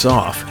work takes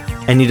off,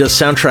 and he does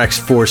soundtracks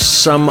for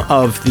some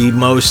of the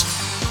most,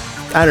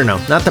 I don't know,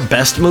 not the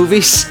best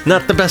movies,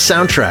 not the best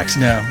soundtracks,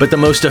 but the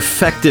most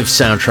effective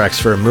soundtracks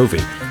for a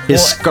movie.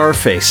 His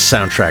Scarface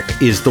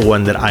soundtrack is the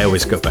one that I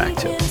always go back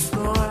to.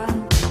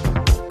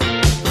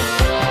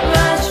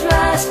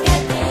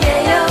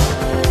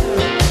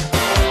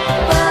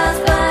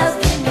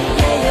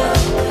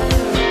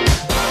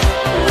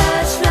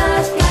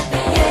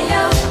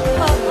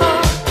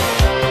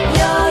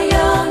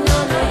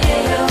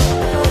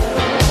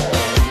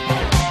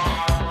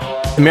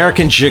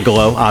 American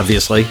Gigolo,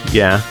 obviously,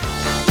 yeah.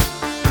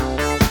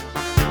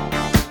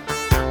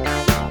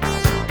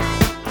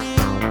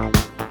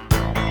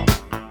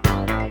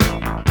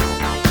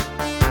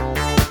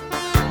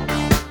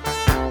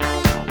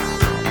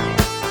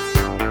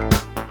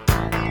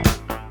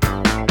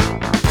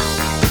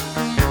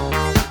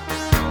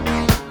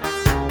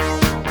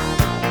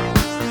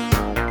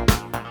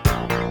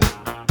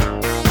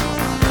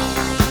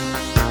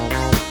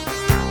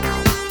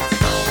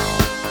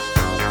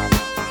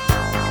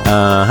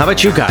 How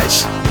about you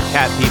guys?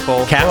 Cat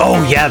People.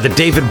 Oh yeah, the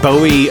David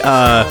Bowie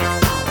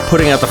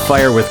putting out the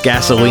fire with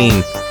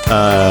gasoline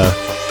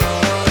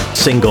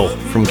single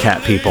from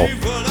Cat People.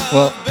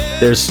 Well,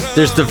 There's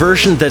the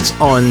version that's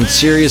on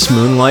Serious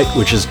Moonlight,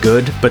 which is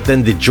good, but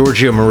then the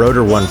Giorgio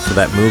Moroder one for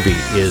that movie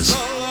is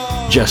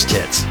just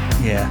hits.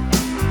 Yeah.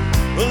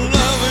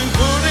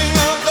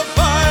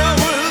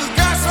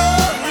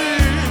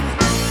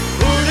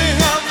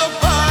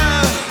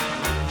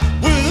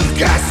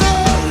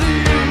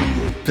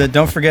 But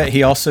don't forget,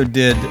 he also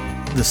did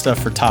the stuff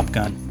for Top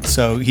Gun.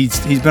 So he's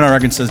been on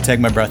record and says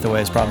 "Take My Breath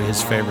Away" is probably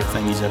his favorite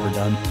thing he's ever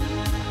done.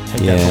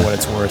 Take that for what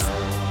it's worth.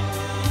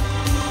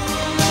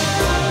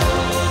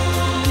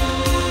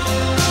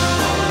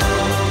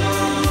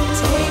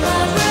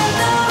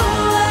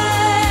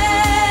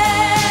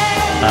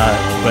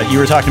 But you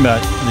were talking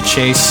about the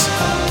chase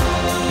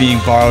being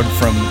borrowed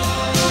from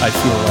 "I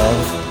Feel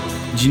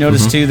Love." Did you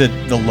notice too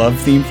that the love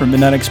theme from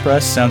Midnight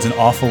Express sounds an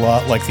awful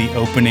lot like the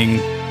opening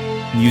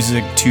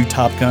music to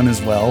Top Gun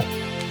as well?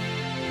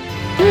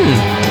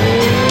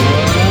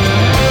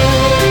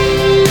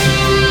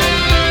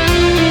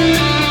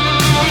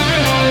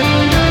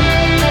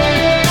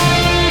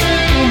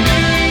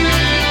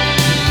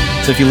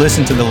 So if you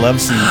listen to the love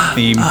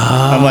theme,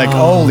 I'm like,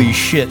 holy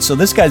shit. So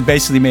this guy's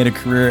basically made a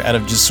career out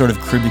of just sort of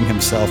cribbing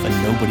himself and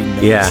nobody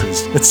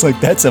notices. Yeah. It's like,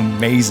 that's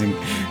amazing.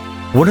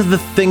 One of the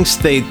things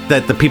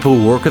that the people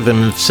who work with him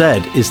have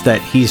said is that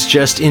he's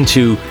just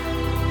into,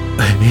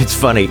 it's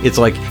funny, it's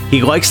like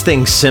he likes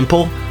things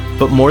simple,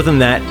 but more than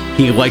that,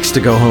 he likes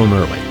to go home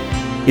early.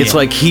 It's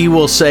like he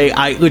will say,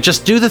 I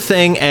just do the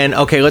thing and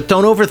okay,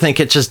 don't overthink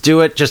it, just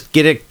do it, just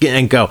get it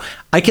and go.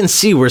 I can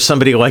see where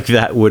somebody like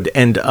that would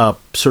end up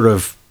sort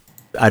of,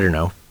 I don't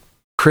know,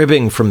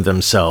 cribbing from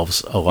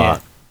themselves a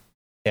lot.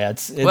 Yeah,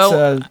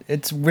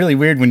 it's really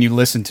weird when you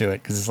listen to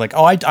it because it's like,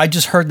 oh, I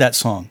just heard that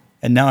song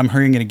and now I'm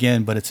hearing it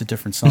again, but it's a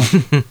different song.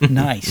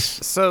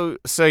 Nice.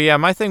 So yeah,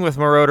 my thing with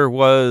Moroder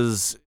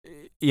was,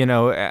 you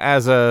know,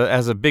 as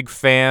a big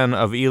fan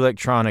of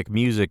electronic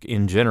music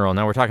in general.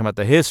 Now we're talking about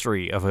the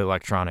history of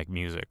electronic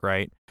music,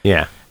 right?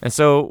 Yeah. And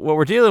so what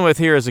we're dealing with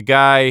here is a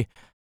guy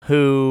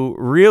who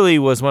really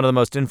was one of the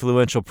most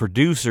influential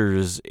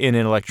producers in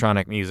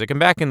electronic music. And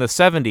back in the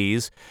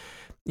 70s,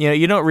 you know,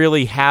 you don't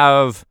really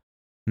have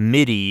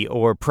MIDI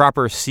or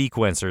proper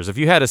sequencers. If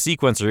you had a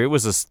sequencer, it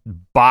was a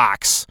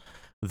box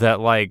that,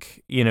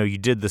 like, you know, you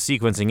did the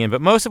sequencing in. But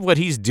most of what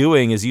he's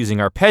doing is using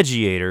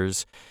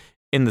arpeggiators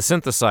in the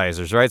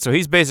synthesizers, right? So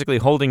he's basically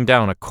holding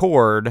down a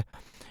chord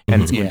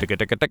and it's going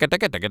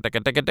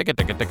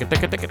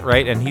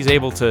right? And he's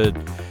able to,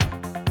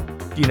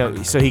 you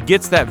know, so he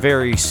gets that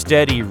very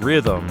steady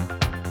rhythm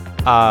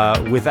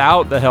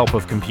without the help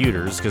of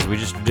computers, because we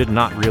just did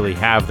not really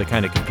have the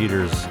kind of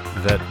computers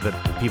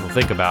that people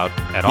think about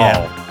at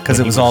all. Because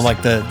it was all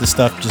like the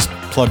stuff just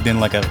plugged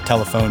in like a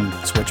telephone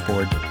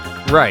switchboard.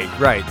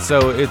 Right.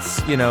 So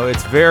it's, you know,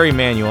 it's very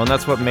manual, and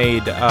that's what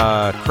made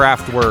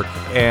Kraftwerk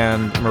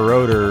and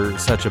Moroder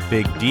such a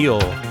big deal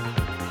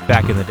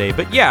back in the day.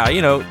 But yeah,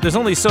 you know, there's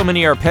only so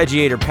many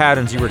arpeggiator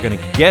patterns you were going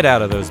to get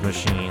out of those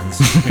machines.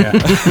 Yeah,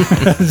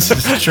 this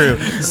is true.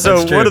 So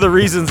That's true. One of the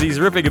reasons he's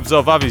ripping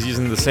himself off is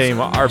using the same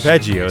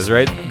arpeggios,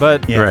 right?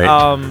 But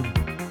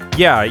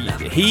yeah,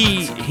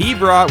 he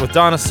brought with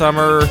Donna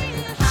Summer.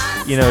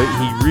 You know,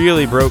 he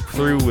really broke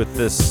through with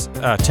this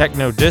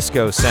techno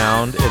disco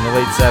sound in the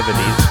late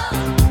 70s.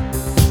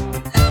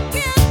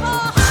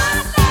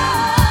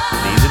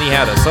 And he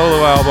had a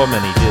solo album,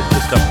 and he did the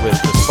stuff with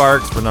the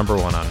Sparks for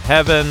 #1 on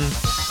Heaven.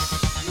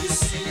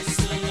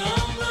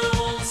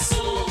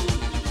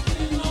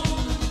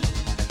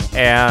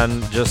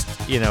 And just,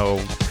 you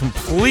know,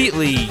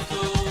 completely,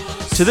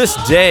 to this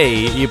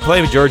day, you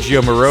play with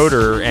Giorgio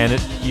Moroder, and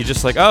you're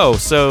just like, oh,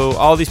 so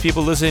all these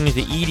people listening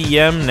to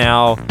EDM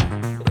now,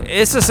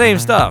 it's the same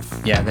stuff.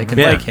 Yeah, they can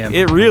like him.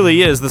 It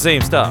really is the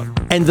same stuff.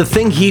 And the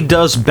thing he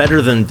does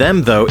better than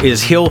them, though,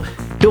 is he'll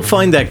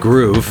find that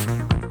groove,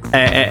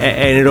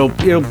 and it'll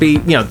be,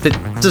 you know,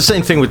 the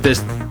same thing with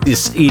this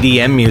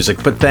EDM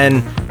music. But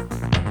then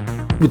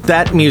with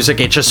that music,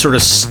 it just sort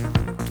of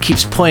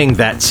keeps playing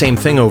that same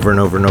thing over and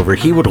over and over.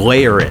 He would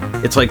layer it.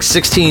 It's like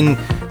 16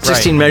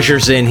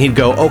 measures in, he'd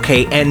go,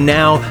 okay, and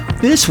now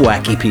this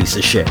wacky piece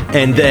of shit,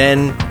 and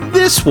then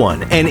this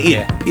one, and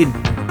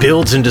it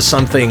builds into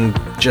something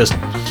just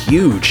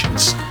huge.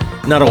 It's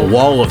not a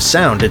wall of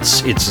sound.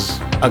 It's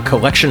a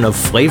collection of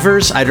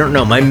flavors. I don't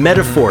know. My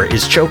metaphor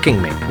is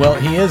choking me. Well,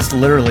 he is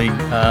literally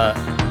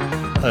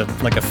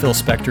like a Phil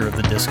Spector of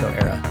the disco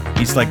era.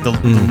 He's like the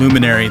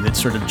luminary that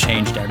sort of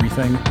changed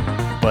everything,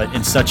 but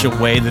in such a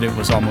way that it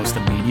was almost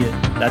immediate.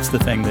 That's the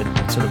thing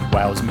that sort of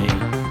wows me,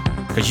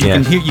 because you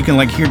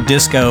can hear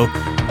disco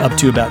up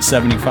to about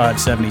 75,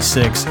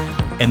 76,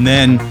 and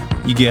then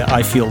you get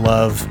I Feel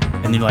Love,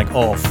 and you're like,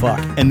 oh fuck,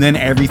 and then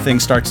everything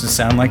starts to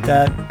sound like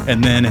that,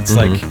 and then it's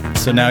like,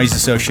 so now he's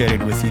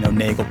associated with, you know,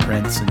 Nagel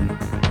Prince and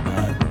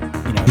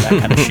you know, that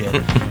kind of shit.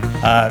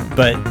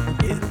 But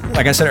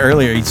like I said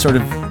earlier, he's sort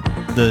of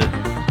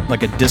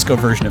like a disco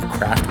version of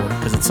Kraftwerk,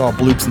 because it's all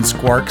bloops and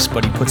squarks,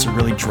 but he puts a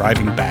really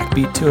driving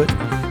backbeat to it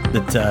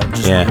that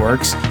just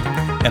works.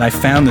 And I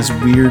found this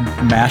weird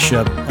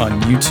mashup on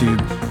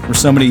YouTube where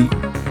somebody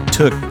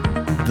took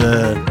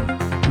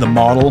the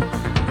model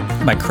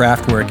by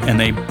Kraftwerk, and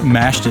they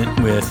mashed it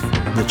with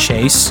The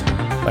Chase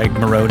by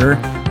Moroder,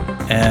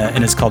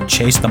 and it's called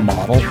Chase the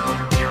Model,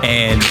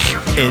 and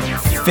it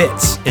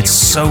fits. It's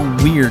so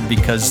weird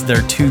because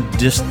they're two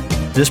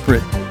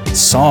disparate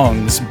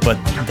songs, but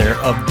they're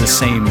of the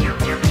same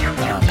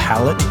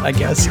palette, I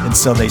guess, and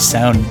so they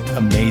sound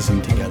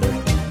amazing together.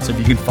 So if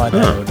you can find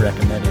that, I would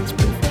recommend it. It's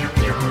pretty fun.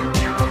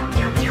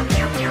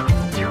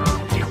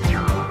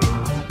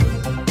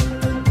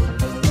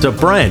 So,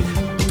 Brian,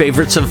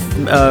 favorites of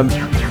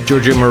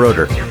Giorgio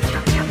Moroder?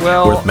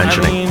 Well, worth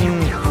mentioning. I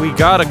mean, we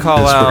gotta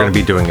call This out. we're going to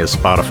be doing is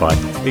Spotify.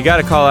 We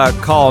gotta call out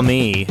 "Call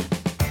Me,"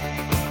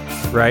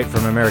 right,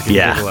 from American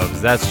Yeah. Gigolo.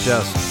 That's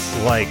just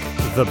like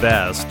the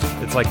best.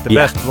 It's like the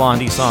best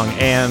Blondie song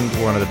and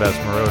one of the best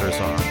Moroder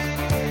songs.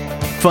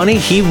 Funny,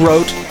 he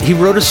wrote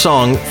a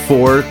song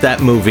for that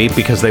movie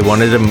because they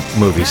wanted a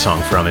movie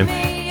song from him,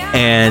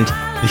 and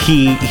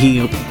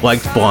he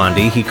liked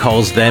Blondie. He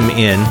calls them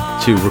in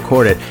to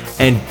record it,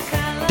 and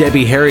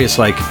Debbie Harry is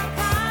like,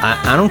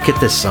 I don't get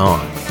this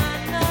song.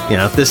 You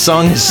know, this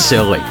song is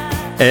silly,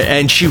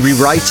 and she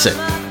rewrites it.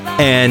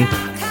 And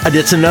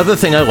it's another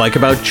thing I like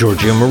about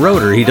Giorgio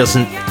Moroder. He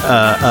doesn't,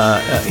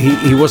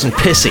 he wasn't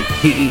pissy.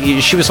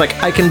 She was like,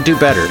 I can do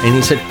better. And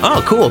he said,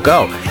 oh, cool,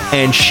 go.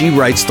 And she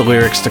writes the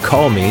lyrics to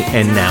Call Me,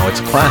 and now it's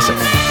a classic.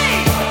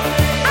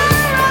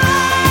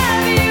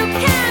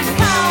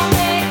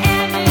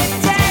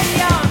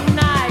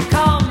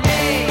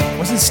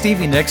 Wasn't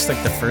Stevie Nicks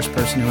like the first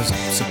person who was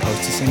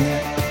supposed to sing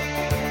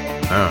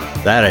that?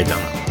 Oh, that I don't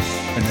know.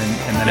 And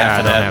then Yeah,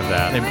 after I don't have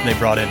that. They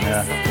brought in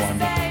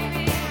Blondie.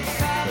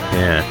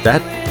 Yeah,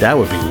 that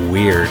would be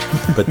weird.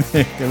 But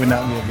It would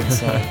not be a good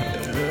song.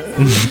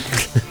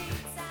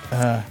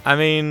 I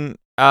mean,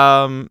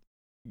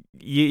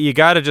 you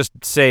gotta just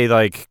say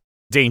like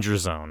Danger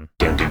Zone.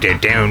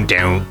 down.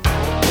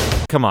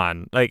 Come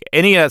on, like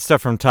any of that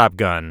stuff from Top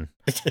Gun.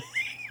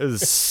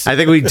 Is, I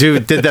think we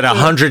did that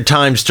 100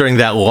 times during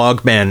that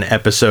Logman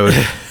episode.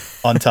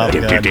 On Top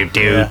Gun.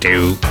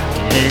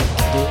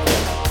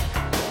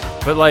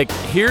 but like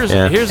here's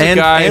Yeah. a And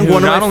guy who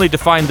one of not my- only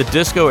defined the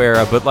disco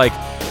era, but like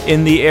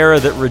in the era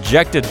that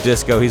rejected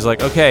disco, he's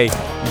like, okay,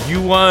 you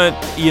want,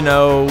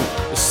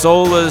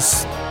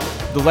 soulless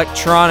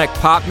electronic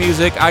pop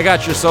music? I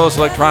got your soulless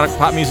electronic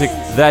pop music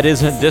that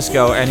isn't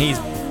disco, and he's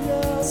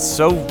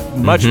so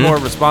much more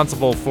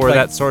responsible for Like-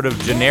 that sort of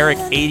generic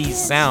 80s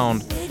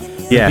sound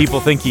Yeah. than people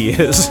think he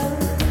is.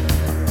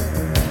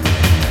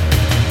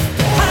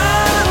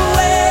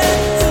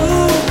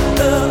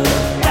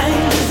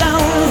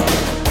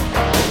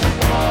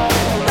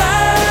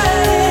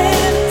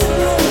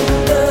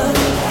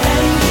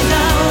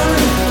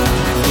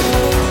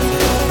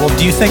 Well,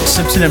 do you think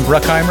Simpson and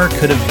Bruckheimer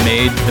could have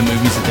made the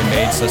movies that they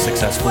made so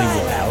successfully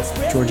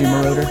without Giorgio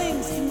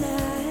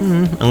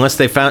Moroder? Unless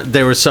they found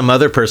there was some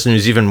other person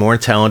who's even more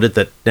talented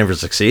that never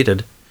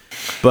succeeded.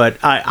 But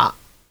I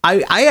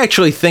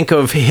actually think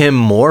of him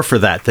more for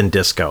that than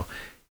disco.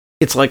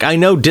 It's like, I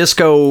know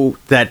disco,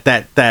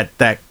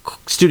 that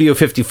Studio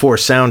 54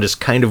 sound is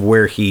kind of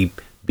where he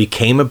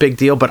became a big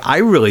deal, but I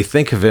really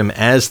think of him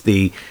as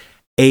the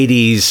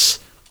 80s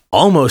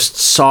almost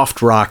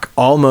soft rock,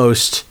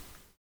 almost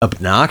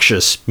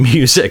obnoxious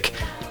music,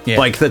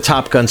 like the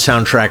Top Gun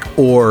soundtrack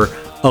or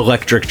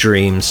Electric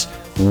Dreams,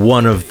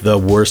 one of the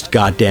worst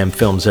goddamn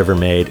films ever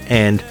made.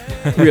 And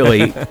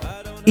really,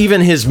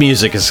 even his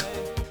music is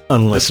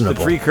unlistenable.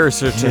 The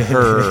precursor to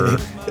Her.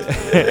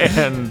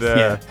 And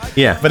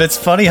Yeah. But it's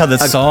funny how the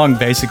song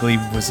basically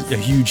was a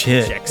huge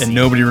hit and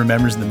nobody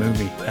remembers the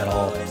movie at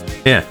all.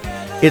 Yeah.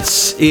 It's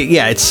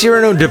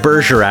Cyrano de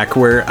Bergerac,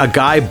 where a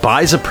guy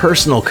buys a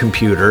personal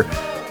computer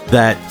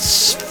that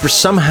for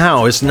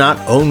somehow is not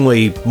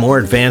only more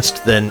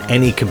advanced than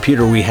any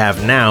computer we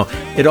have now,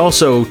 it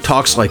also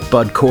talks like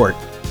Bud Cort.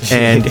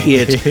 And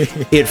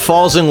it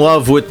falls in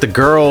love with the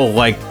girl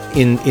like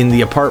in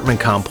the apartment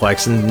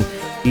complex, and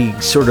he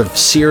sort of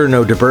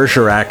Cyrano de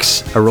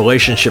Bergerac's a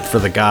relationship for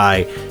the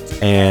guy.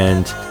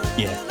 And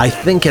I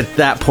think at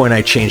that point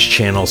I changed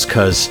channels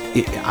because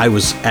I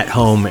was at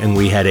home and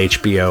we had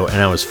HBO, and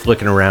I was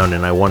flicking around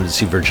and I wanted to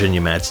see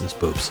Virginia Madsen's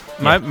boobs.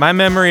 My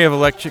memory of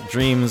Electric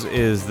Dreams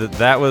is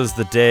that was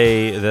the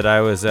day that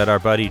I was at our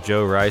buddy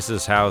Joe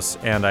Rice's house,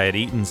 and I had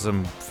eaten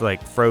some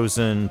like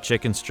frozen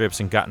chicken strips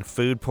and gotten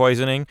food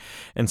poisoning,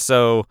 and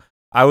so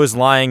I was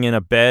lying in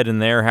a bed in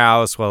their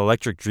house while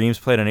Electric Dreams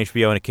played on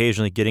HBO and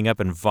occasionally getting up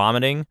and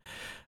vomiting.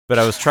 But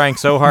I was trying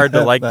so hard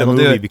to like the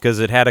movie because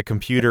it had a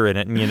computer in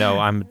it, and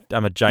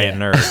I'm a giant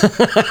nerd.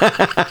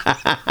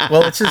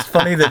 Well, it's just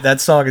funny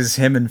that song is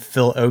him and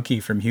Phil Oakey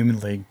from Human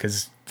League,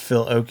 because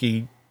Phil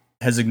Oakey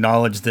has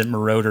acknowledged that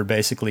Moroder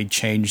basically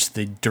changed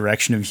the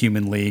direction of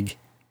Human League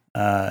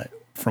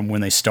from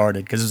when they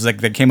started, because it was like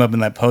they came up in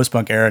that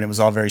post-punk era and it was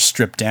all very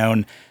stripped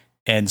down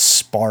and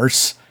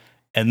sparse,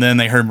 and then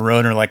they heard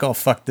Moroder like, oh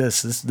fuck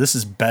this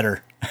is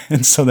better.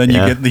 And so then you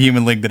get the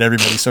Human League that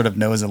everybody sort of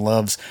knows and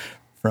loves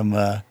from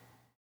the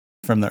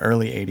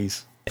early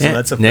 80s.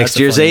 So Next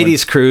year's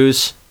 80s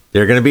cruise.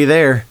 They're going to be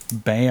there.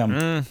 Bam.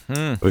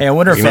 Mm-hmm. Hey, I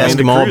wonder if You ask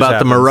them all about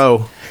the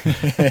Moreau.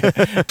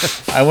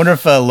 I wonder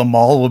if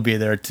Lamal will be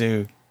there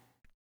too.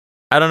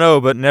 I don't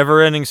know, but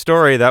Never Ending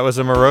Story, that was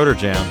a Moroder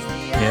jam.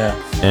 Yeah.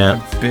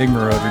 A big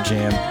Moroder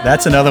jam.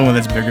 That's another one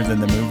that's bigger than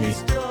the movie,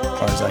 as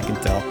far as I can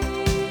tell.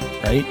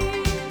 Right?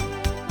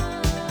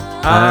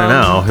 I don't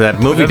know. That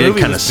movie did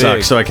kind of was suck,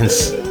 big. so I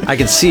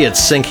can see it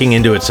sinking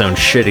into its own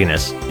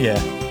shittiness. Yeah.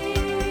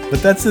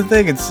 But that's the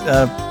thing. It's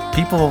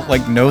people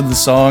like know the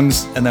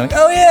songs and they're like,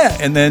 oh yeah,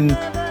 and then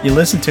you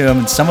listen to them,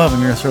 and some of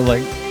them you're sort of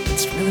like,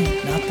 it's really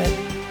not that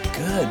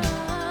good.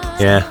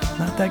 Yeah.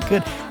 Not that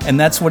good. And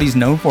that's what he's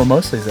known for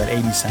mostly, is that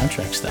 80s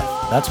soundtrack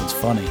stuff. That's what's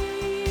funny.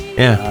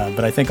 Yeah.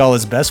 But I think all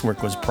his best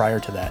work was prior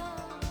to that.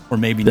 Or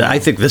maybe not. I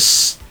think the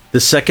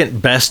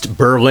second best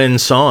Berlin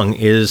song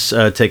is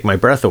Take My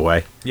Breath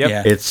Away. Yep.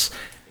 Yeah.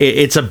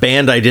 It's a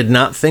band I did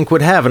not think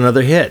would have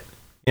another hit.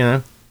 You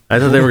know, I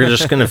thought they were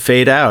just going to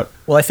fade out.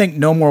 Well, I think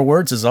No More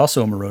Words is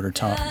also a Moroder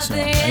song,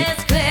 right?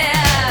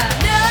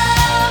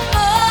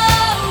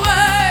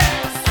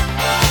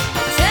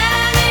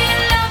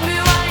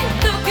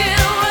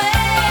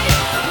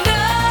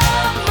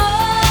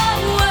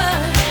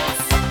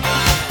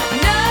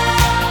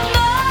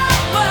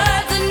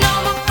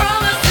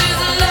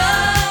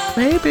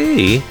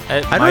 Maybe.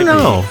 It I might don't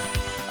know.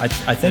 I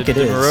think Did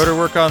it is. Moroder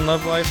work on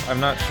Love Life? I'm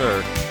not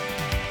sure.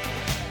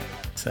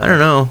 So, I don't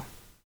know.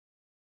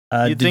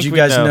 You'd did think you we'd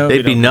guys know. know?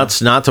 They'd be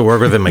nuts not to work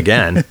with him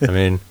again. I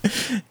mean,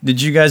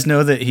 Did you guys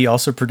know that he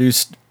also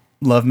produced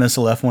Love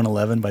Missile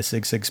F-111 by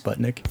Sig Sig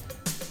Sputnik?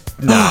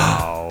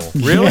 No.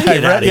 Really? Yeah,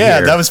 Get outta yeah,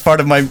 here. that was part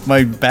of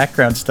my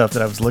background stuff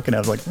that I was looking at. I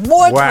was like,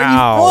 what?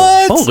 Wow.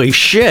 What? holy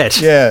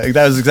shit. Yeah,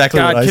 that was exactly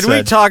God, what I can said.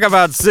 we talk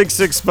about 6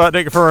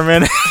 Sputnik for a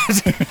minute?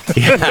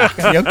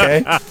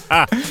 Okay.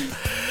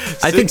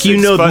 I think you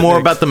 6 know Sputnik. more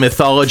about the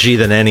mythology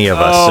than any of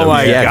us. Oh so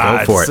my yeah, God.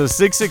 go for it. So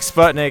 6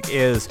 Sputnik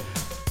is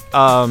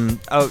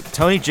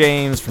Tony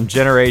James from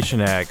Generation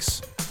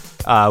X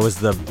I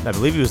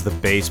believe he was the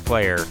bass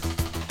player.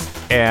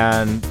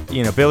 And,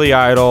 you know, Billy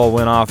Idol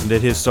went off and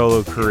did his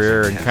solo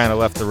career and kind of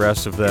left the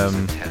rest of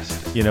them,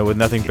 you know, with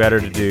nothing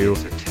better to do.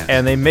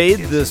 And they made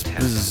this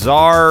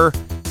bizarre,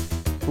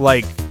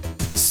 like,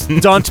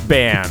 stunt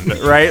band,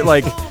 right?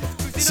 Like,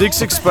 6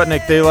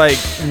 Sputnik, they, like,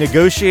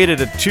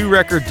 negotiated a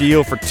 2-record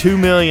deal for £2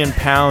 million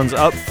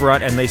up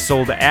front, and they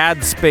sold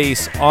ad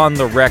space on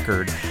the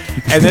record.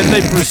 And then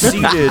they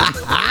proceeded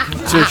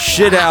to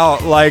shit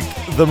out, like,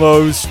 the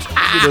most,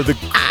 you know,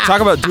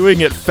 talk about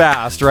doing it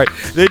fast, right?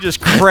 They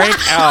just crank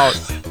out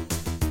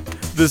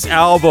this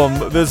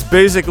album that's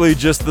basically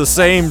just the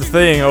same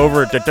thing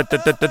over.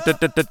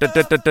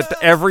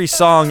 Every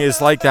song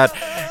is like that.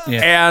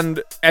 Yeah.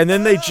 And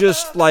then they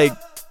just, like,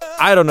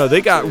 I don't know,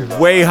 they got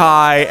way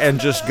high and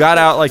just got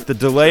out, like, the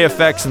delay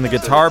effects and the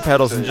guitar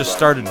pedals and just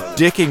started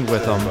dicking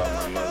with them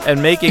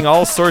and making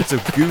all sorts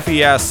of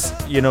goofy ass,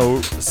 you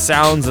know,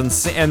 sounds,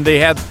 and they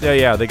had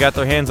they got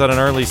their hands on an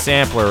early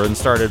sampler and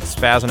started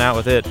spazzing out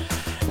with it.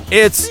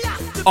 It's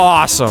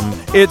awesome.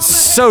 It's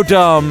so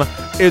dumb.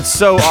 It's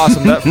so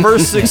awesome. That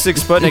first 6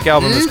 Sputnik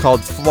album is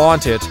called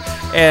Flaunt It,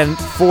 and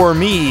for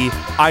me,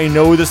 I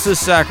know this is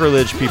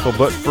sacrilege, people,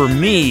 but for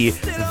me,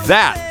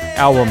 that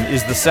album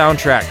is the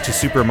soundtrack to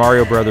Super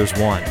Mario Brothers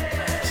 1,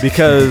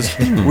 because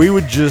we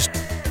would just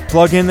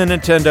plug in the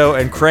Nintendo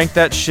and crank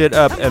that shit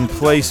up and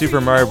play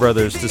Super Mario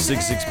Brothers to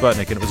 6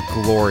 Sputnik, and it was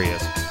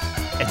glorious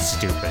and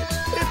stupid.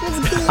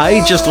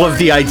 I just love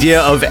the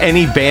idea of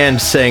any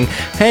band saying,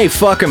 hey,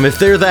 fuck them. If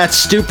they're that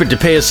stupid to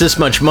pay us this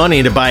much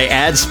money to buy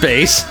ad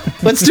space,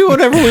 let's do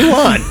whatever we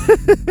want.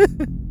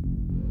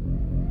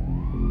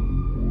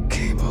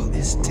 Cable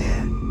is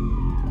dead.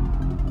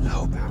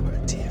 Low power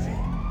TV.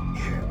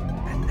 Here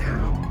and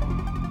now.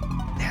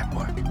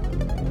 Network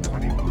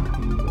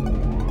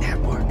 21.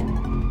 Network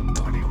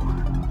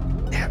 21.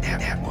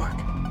 Network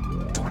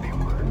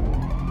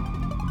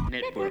 21.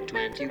 Network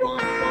 21.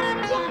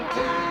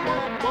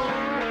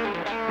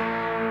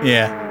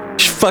 Yeah,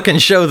 Fucking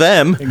show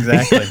them.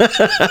 exactly.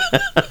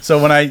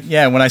 So when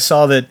I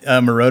saw that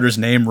Moroder's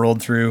name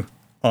rolled through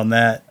on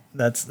that,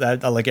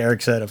 like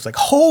Eric said, I was like,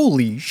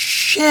 holy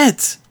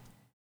shit,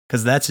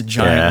 because that's a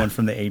giant one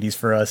from the 80s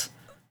for us.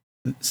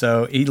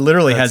 So he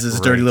literally has his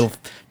dirty little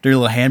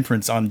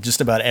handprints on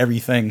just about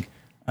everything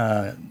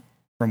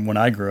from when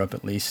I grew up,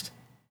 at least.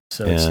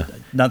 So it's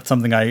not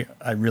something I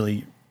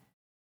really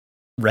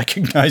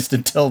recognized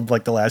until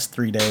like the last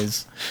 3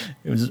 days.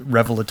 It was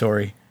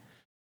revelatory.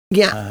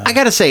 Yeah, I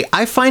gotta say,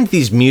 I find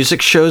these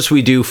music shows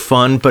we do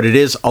fun, but it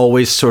is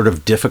always sort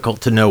of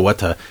difficult to know what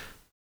to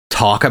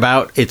talk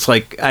about. It's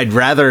like, I'd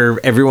rather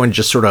everyone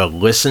just sort of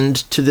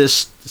listened to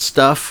this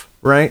stuff,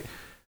 right?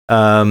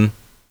 So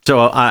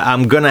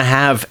I'm gonna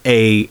have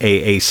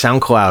a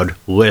SoundCloud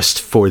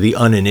list for the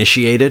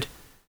uninitiated.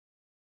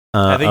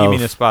 I think you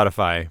mean a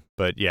Spotify,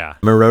 but yeah.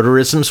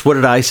 Moroderisms? What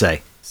did I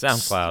say?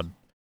 SoundCloud.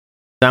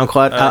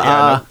 SoundCloud?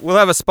 No, we'll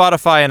have a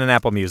Spotify and an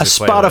Apple Music. A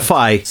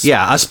Spotify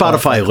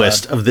Spotify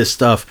list of this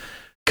stuff,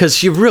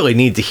 because you really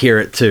need to hear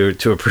it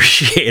to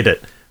appreciate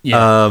it.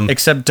 Yeah.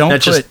 Except don't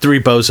That's put just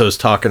three bozos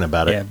talking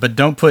about it. Yeah, but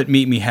don't put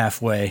 "Meet Me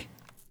Halfway"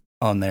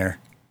 on there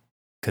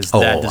because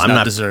that does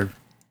not deserve.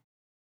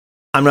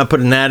 I'm not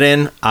putting that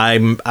in.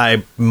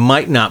 I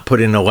might not put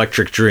in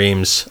Electric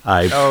Dreams.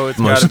 It's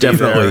most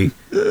definitely.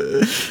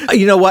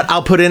 You know what?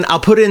 I'll put in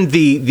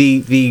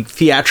the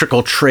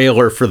theatrical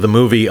trailer for the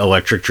movie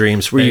Electric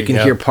Dreams, where you can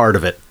hear part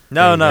of it.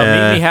 No,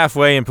 meet me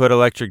halfway and put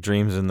Electric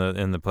Dreams in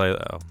the play.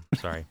 Oh,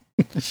 sorry.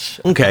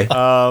 Okay.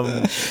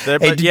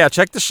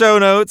 Check the show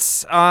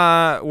notes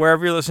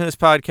wherever you're listening to this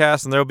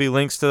podcast, and there'll be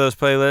links to those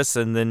playlists,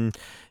 and then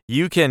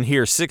you can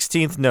hear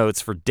 16th notes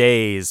for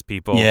days,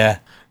 people. Yeah.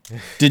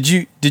 Did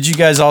you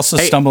guys also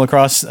stumble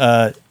across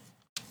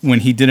when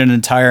he did an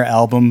entire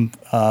album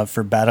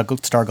for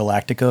Battlestar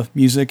Galactica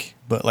music,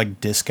 but like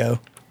disco?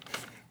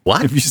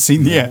 What? Have you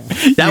seen? Yeah,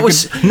 that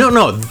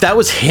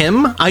was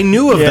him. I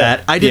knew of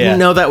that. I didn't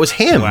know that was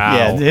him. Wow.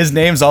 Yeah, his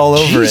name's all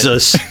over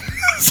Jesus. it.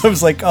 So I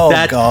was like, oh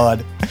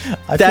God.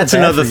 That's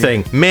another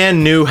thing.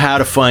 Man knew how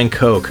to find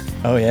coke.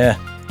 Oh yeah.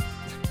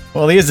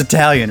 Well, he is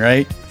Italian,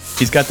 right?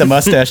 He's got the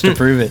mustache to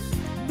prove it.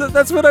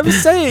 That's what I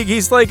was saying.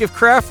 He's like, if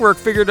Kraftwerk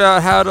figured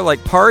out how to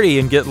like party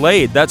and get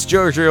laid, that's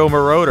Giorgio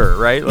Moroder,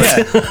 right? Like,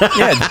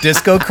 yeah,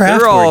 disco Kraftwerk.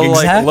 They're all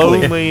exactly.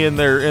 like lonely in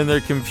their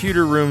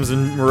computer rooms,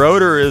 and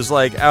Moroder is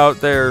like out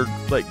there,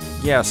 like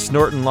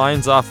snorting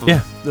lines off of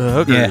the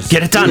hookers. Yeah.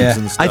 Get it done.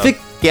 And stuff.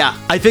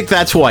 I think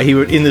that's why he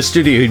would in the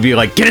studio. He'd be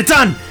like, "Get it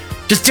done.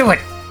 Just do it.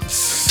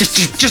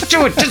 Just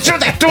do it. Just do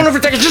that. Don't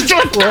overthink it. Just do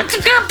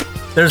it."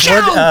 There's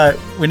one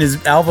when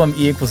his album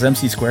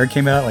E=MC²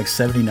 came out, like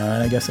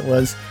 '79, I guess it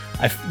was.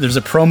 There's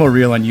a promo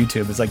reel on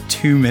YouTube. It's like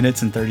 2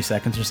 minutes and 30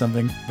 seconds or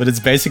something. But it's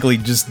basically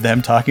just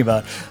them talking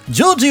about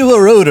Giorgio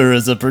Moroder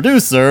is a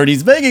producer and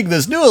he's making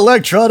this new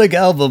electronic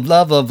album,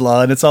 blah, blah,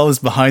 blah. And it's all this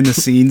behind the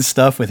scenes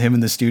stuff with him in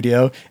the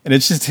studio. And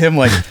it's just him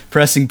like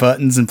pressing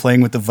buttons and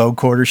playing with the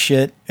vocoder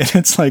shit. And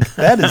it's like,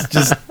 that is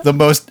just the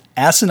most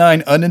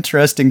asinine,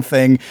 uninteresting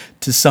thing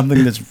to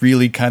something that's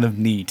really kind of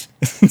neat.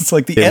 It's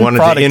like the end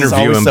product is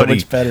always so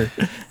much better.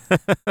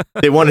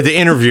 They wanted to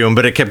interview him,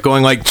 but it kept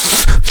going like...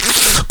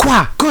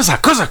 Cosa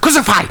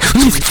fai?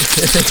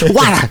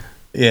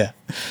 Yeah.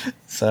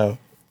 So,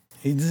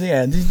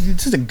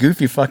 it's just a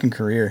goofy fucking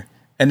career.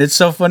 And it's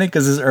so funny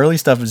because his early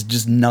stuff is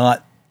just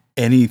not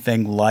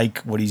anything like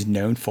what he's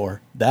known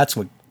for. That's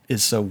what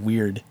is so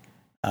weird.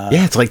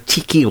 It's like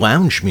tiki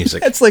lounge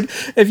music. It's like,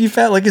 if you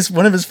found, like, it's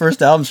one of his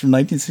first albums from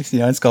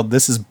 1969. It's called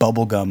This Is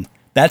Bubblegum.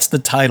 That's the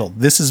title.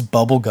 This is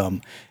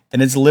Bubblegum.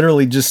 And it's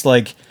literally just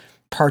like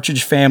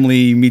Partridge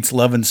Family meets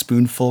Love and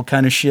Spoonful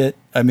kind of shit.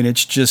 I mean,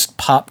 it's just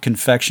pop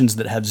confections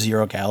that have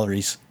 0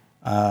 calories.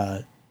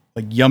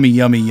 Like Yummy,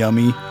 Yummy,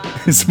 Yummy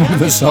is one of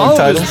the song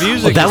titles.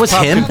 That was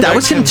him? That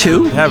was him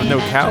too? Have no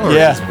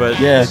calories, but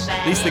yeah.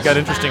 At least it got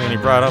interesting when he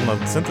brought on the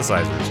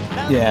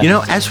synthesizers. Yeah. You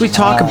know, as we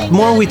talk,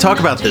 more we talk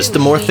about this, the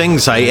more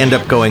things I end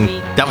up going,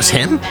 that was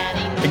him?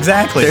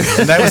 Exactly.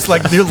 And that was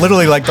like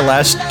literally like the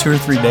last 2 or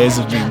 3 days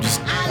of me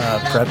just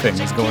prepping.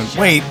 Was going,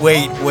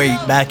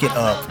 wait, back it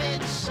up.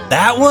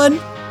 That one?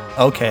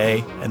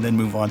 Okay. And then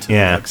move on to the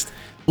next.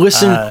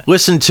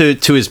 Listen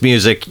to his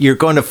music. You're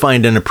going to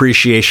find an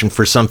appreciation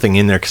for something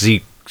in there because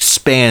he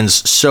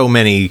spans so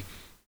many,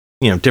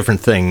 different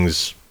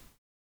things.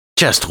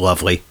 Just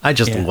lovely. I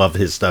just love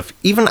his stuff.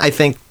 Even I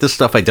think the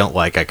stuff I don't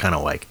like, I kind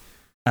of like.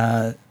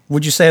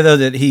 Would you say though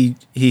that he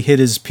hit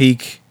his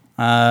peak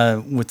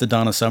with the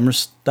Donna Summer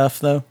stuff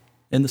though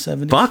in the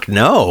 70s? Fuck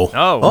no.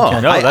 Oh,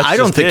 no, I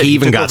don't think he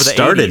even got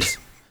started.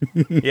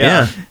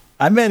 Yeah.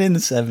 I meant in the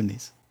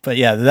 70s. But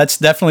yeah, that's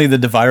definitely the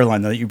divider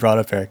line that you brought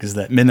up, Eric, is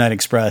that Midnight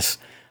Express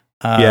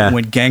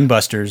went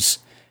gangbusters,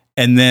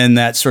 and then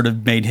that sort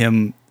of made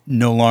him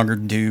no longer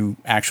do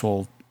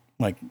actual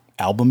like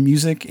album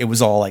music. It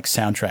was all like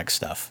soundtrack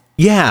stuff.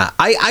 Yeah,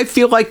 I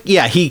feel like,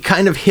 he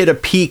kind of hit a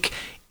peak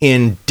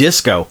in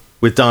disco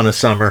with Donna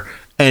Summer,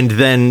 and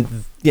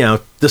then,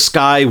 the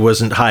sky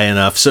wasn't high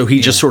enough, so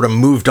he just sort of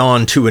moved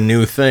on to a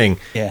new thing.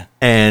 Yeah.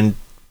 And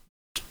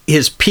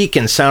his peak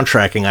in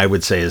soundtracking, I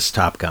would say, is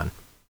Top Gun.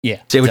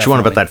 Yeah. Say what you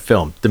want about that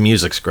film. The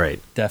music's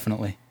great.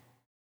 Definitely.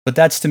 But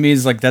that's, to me,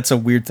 is like, that's a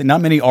weird thing.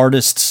 Not many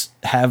artists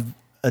have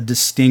a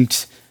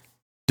distinct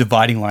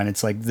dividing line.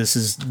 It's like, this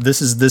is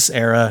this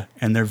era,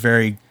 and they're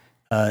very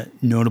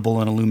notable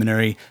and a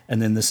luminary.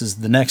 And then this is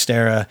the next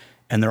era,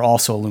 and they're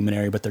also a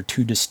luminary, but they're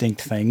two distinct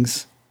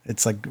things.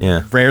 It's like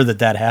rare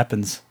that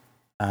happens.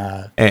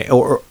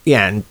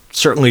 And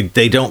certainly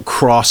they don't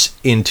cross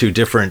into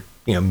different,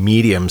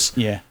 mediums.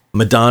 Yeah.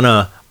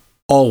 Madonna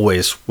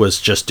always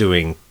was just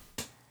doing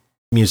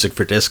music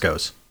for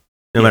discos.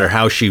 No matter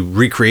how she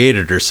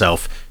recreated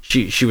herself,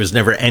 she was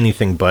never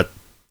anything but,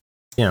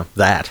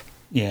 that.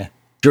 Yeah.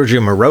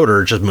 Giorgio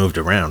Moroder just moved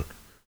around.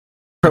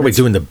 Probably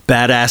doing the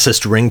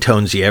badassest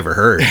ringtones you ever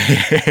heard.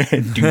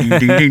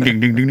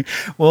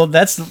 Well,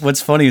 that's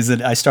what's funny is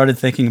that I started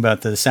thinking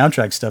about the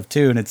soundtrack stuff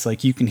too, and it's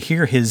like you can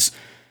hear his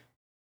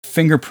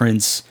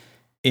fingerprints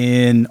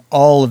in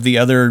all of the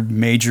other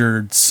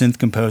major synth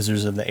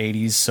composers of the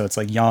 80s. So it's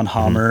like Jan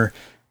Hammer,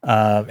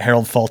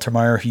 Harold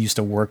Faltermeyer, who used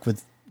to work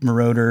with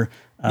Moroder,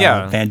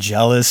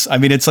 Vangelis. I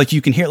mean, it's like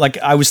you can hear, like,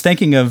 I was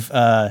thinking of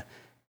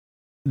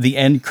the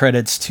end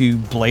credits to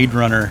Blade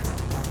Runner,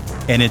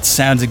 and it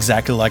sounds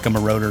exactly like a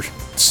Moroder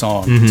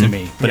song to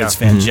me, but it's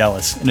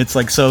Vangelis. And it's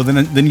like, so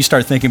then you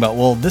start thinking about,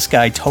 well, this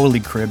guy totally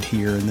cribbed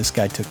here, and this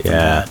guy took from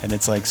that. And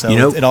it's like, so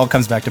it all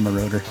comes back to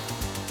Moroder.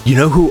 You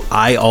know who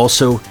I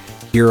also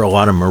hear a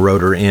lot of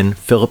Moroder in?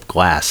 Philip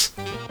Glass.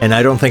 And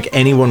I don't think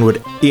anyone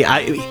would,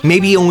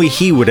 maybe only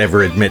he would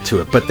ever admit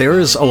to it, but there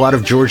is a lot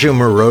of Giorgio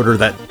Moroder,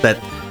 that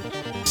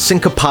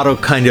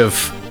syncopato kind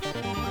of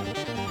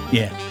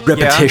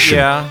repetition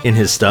in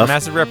his stuff.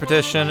 Massive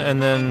repetition,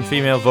 and then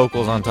female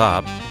vocals on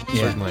top.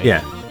 Certainly.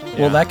 Yeah.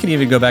 Well, that could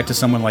even go back to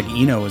someone like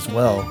Eno as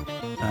well.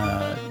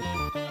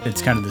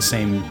 It's kind of the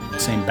same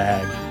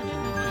bag.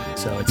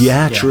 So it's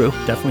true.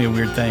 Definitely a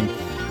weird thing.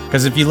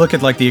 Because if you look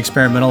at like the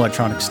experimental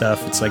electronic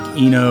stuff, it's like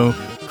Eno,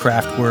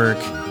 Kraftwerk,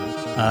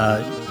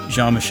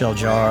 Jean-Michel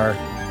Jarre,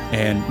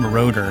 and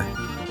Moroder,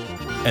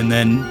 and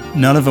then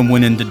none of them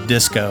went into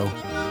disco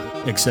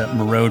except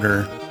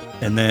Moroder,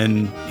 and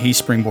then he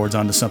springboards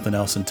onto something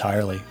else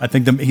entirely. I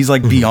think he's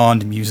like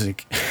beyond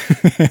music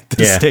at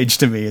this stage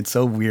to me. It's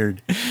so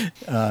weird.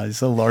 He's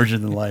so larger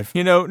than life.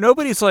 You know,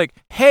 nobody's like,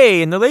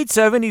 hey, in the late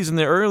 70s and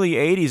the early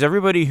 80s,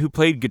 everybody who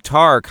played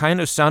guitar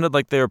kind of sounded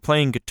like they were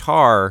playing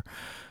guitar.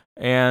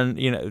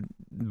 And,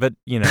 but,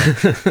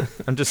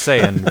 I'm just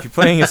saying, if you're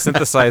playing a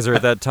synthesizer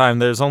at that time,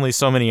 there's only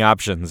so many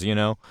options,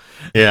 Yeah.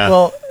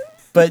 Well,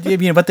 but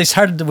they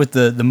started with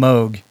the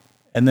Moog,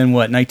 and then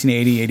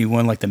 1980,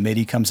 81, like the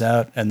MIDI comes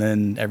out, and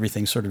then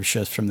everything sort of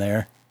shifts from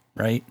there,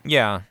 right?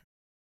 Yeah.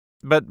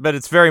 But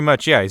it's very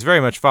much, he's very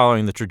much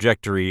following the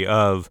trajectory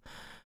of,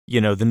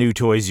 the new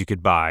toys you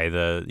could buy,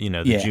 the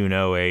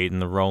Juno 8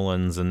 and the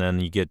Rolands, and then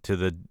you get to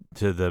the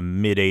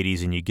mid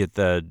 80s and you get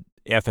the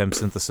FM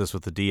synthesis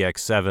with the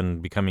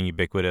DX7 becoming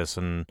ubiquitous,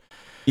 and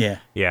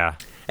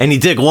and he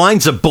did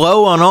lines of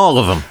blow on all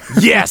of them.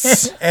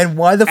 Yes. And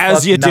why the fuck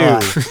as you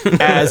not? do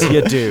as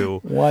you do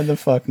Why the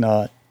fuck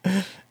not?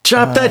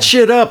 Chop that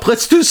shit up.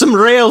 Let's do some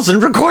rails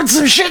and record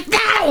some shit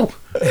now.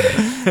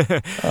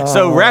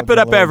 So wrap it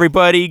up,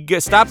 everybody.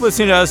 Stop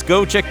listening to us.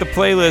 Go check the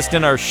playlist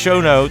in our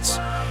show notes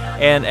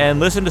and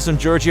listen to some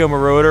Giorgio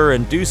Moroder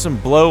and do some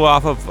blow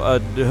off of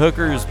the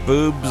hooker's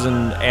boobs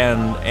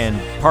and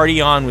party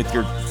on with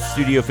your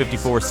Studio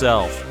 54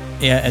 self.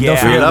 Yeah, and don't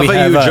forget we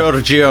have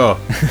Giorgio.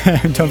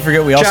 Don't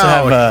forget we also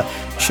have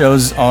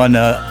shows on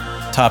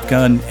Top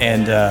Gun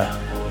and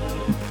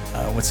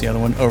what's the other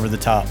one? Over the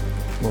Top,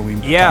 where we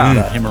talk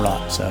about him a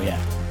lot. So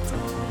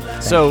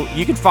So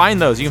you can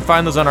find those. You can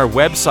find those on our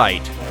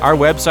website. Our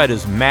website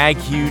is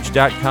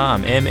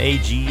maghuge.com,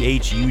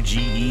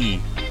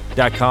 maghuge.com.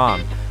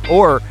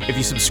 Or if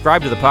you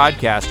subscribe to the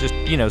podcast, just,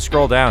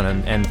 scroll down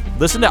and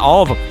listen to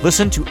all of them.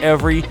 Listen to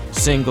every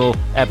single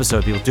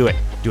episode. People, do it.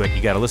 Do it.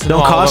 You got to listen to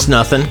all of them. Don't cost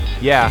nothing.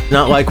 Yeah.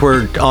 Not like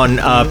we're on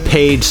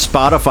paid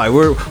Spotify.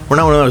 We're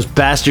not one of those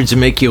bastards who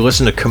make you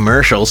listen to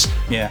commercials.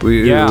 Yeah.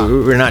 We don't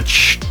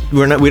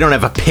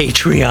have a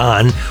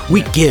Patreon.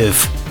 We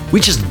give. We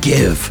just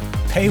give.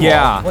 Paywall.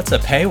 Yeah. What's a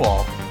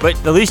paywall? But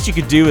the least you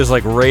could do is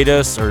rate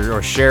us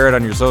or share it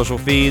on your social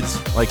feeds.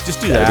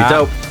 Just do that. That'd be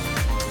dope.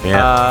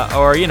 Yeah.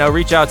 Or,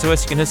 reach out to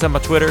us. You can hit us up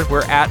on Twitter.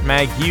 We're at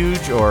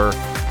MagHuge, or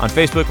on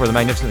Facebook, we're the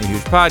Magnificently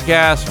Huge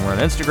Podcast, and we're on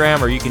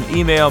Instagram, or you can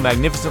email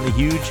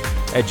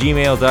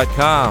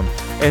magnificentlyhuge@gmail.com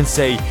and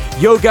say,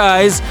 yo,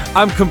 guys,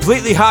 I'm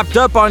completely hopped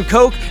up on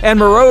Coke and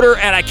Moroder,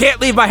 and I can't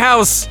leave my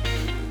house.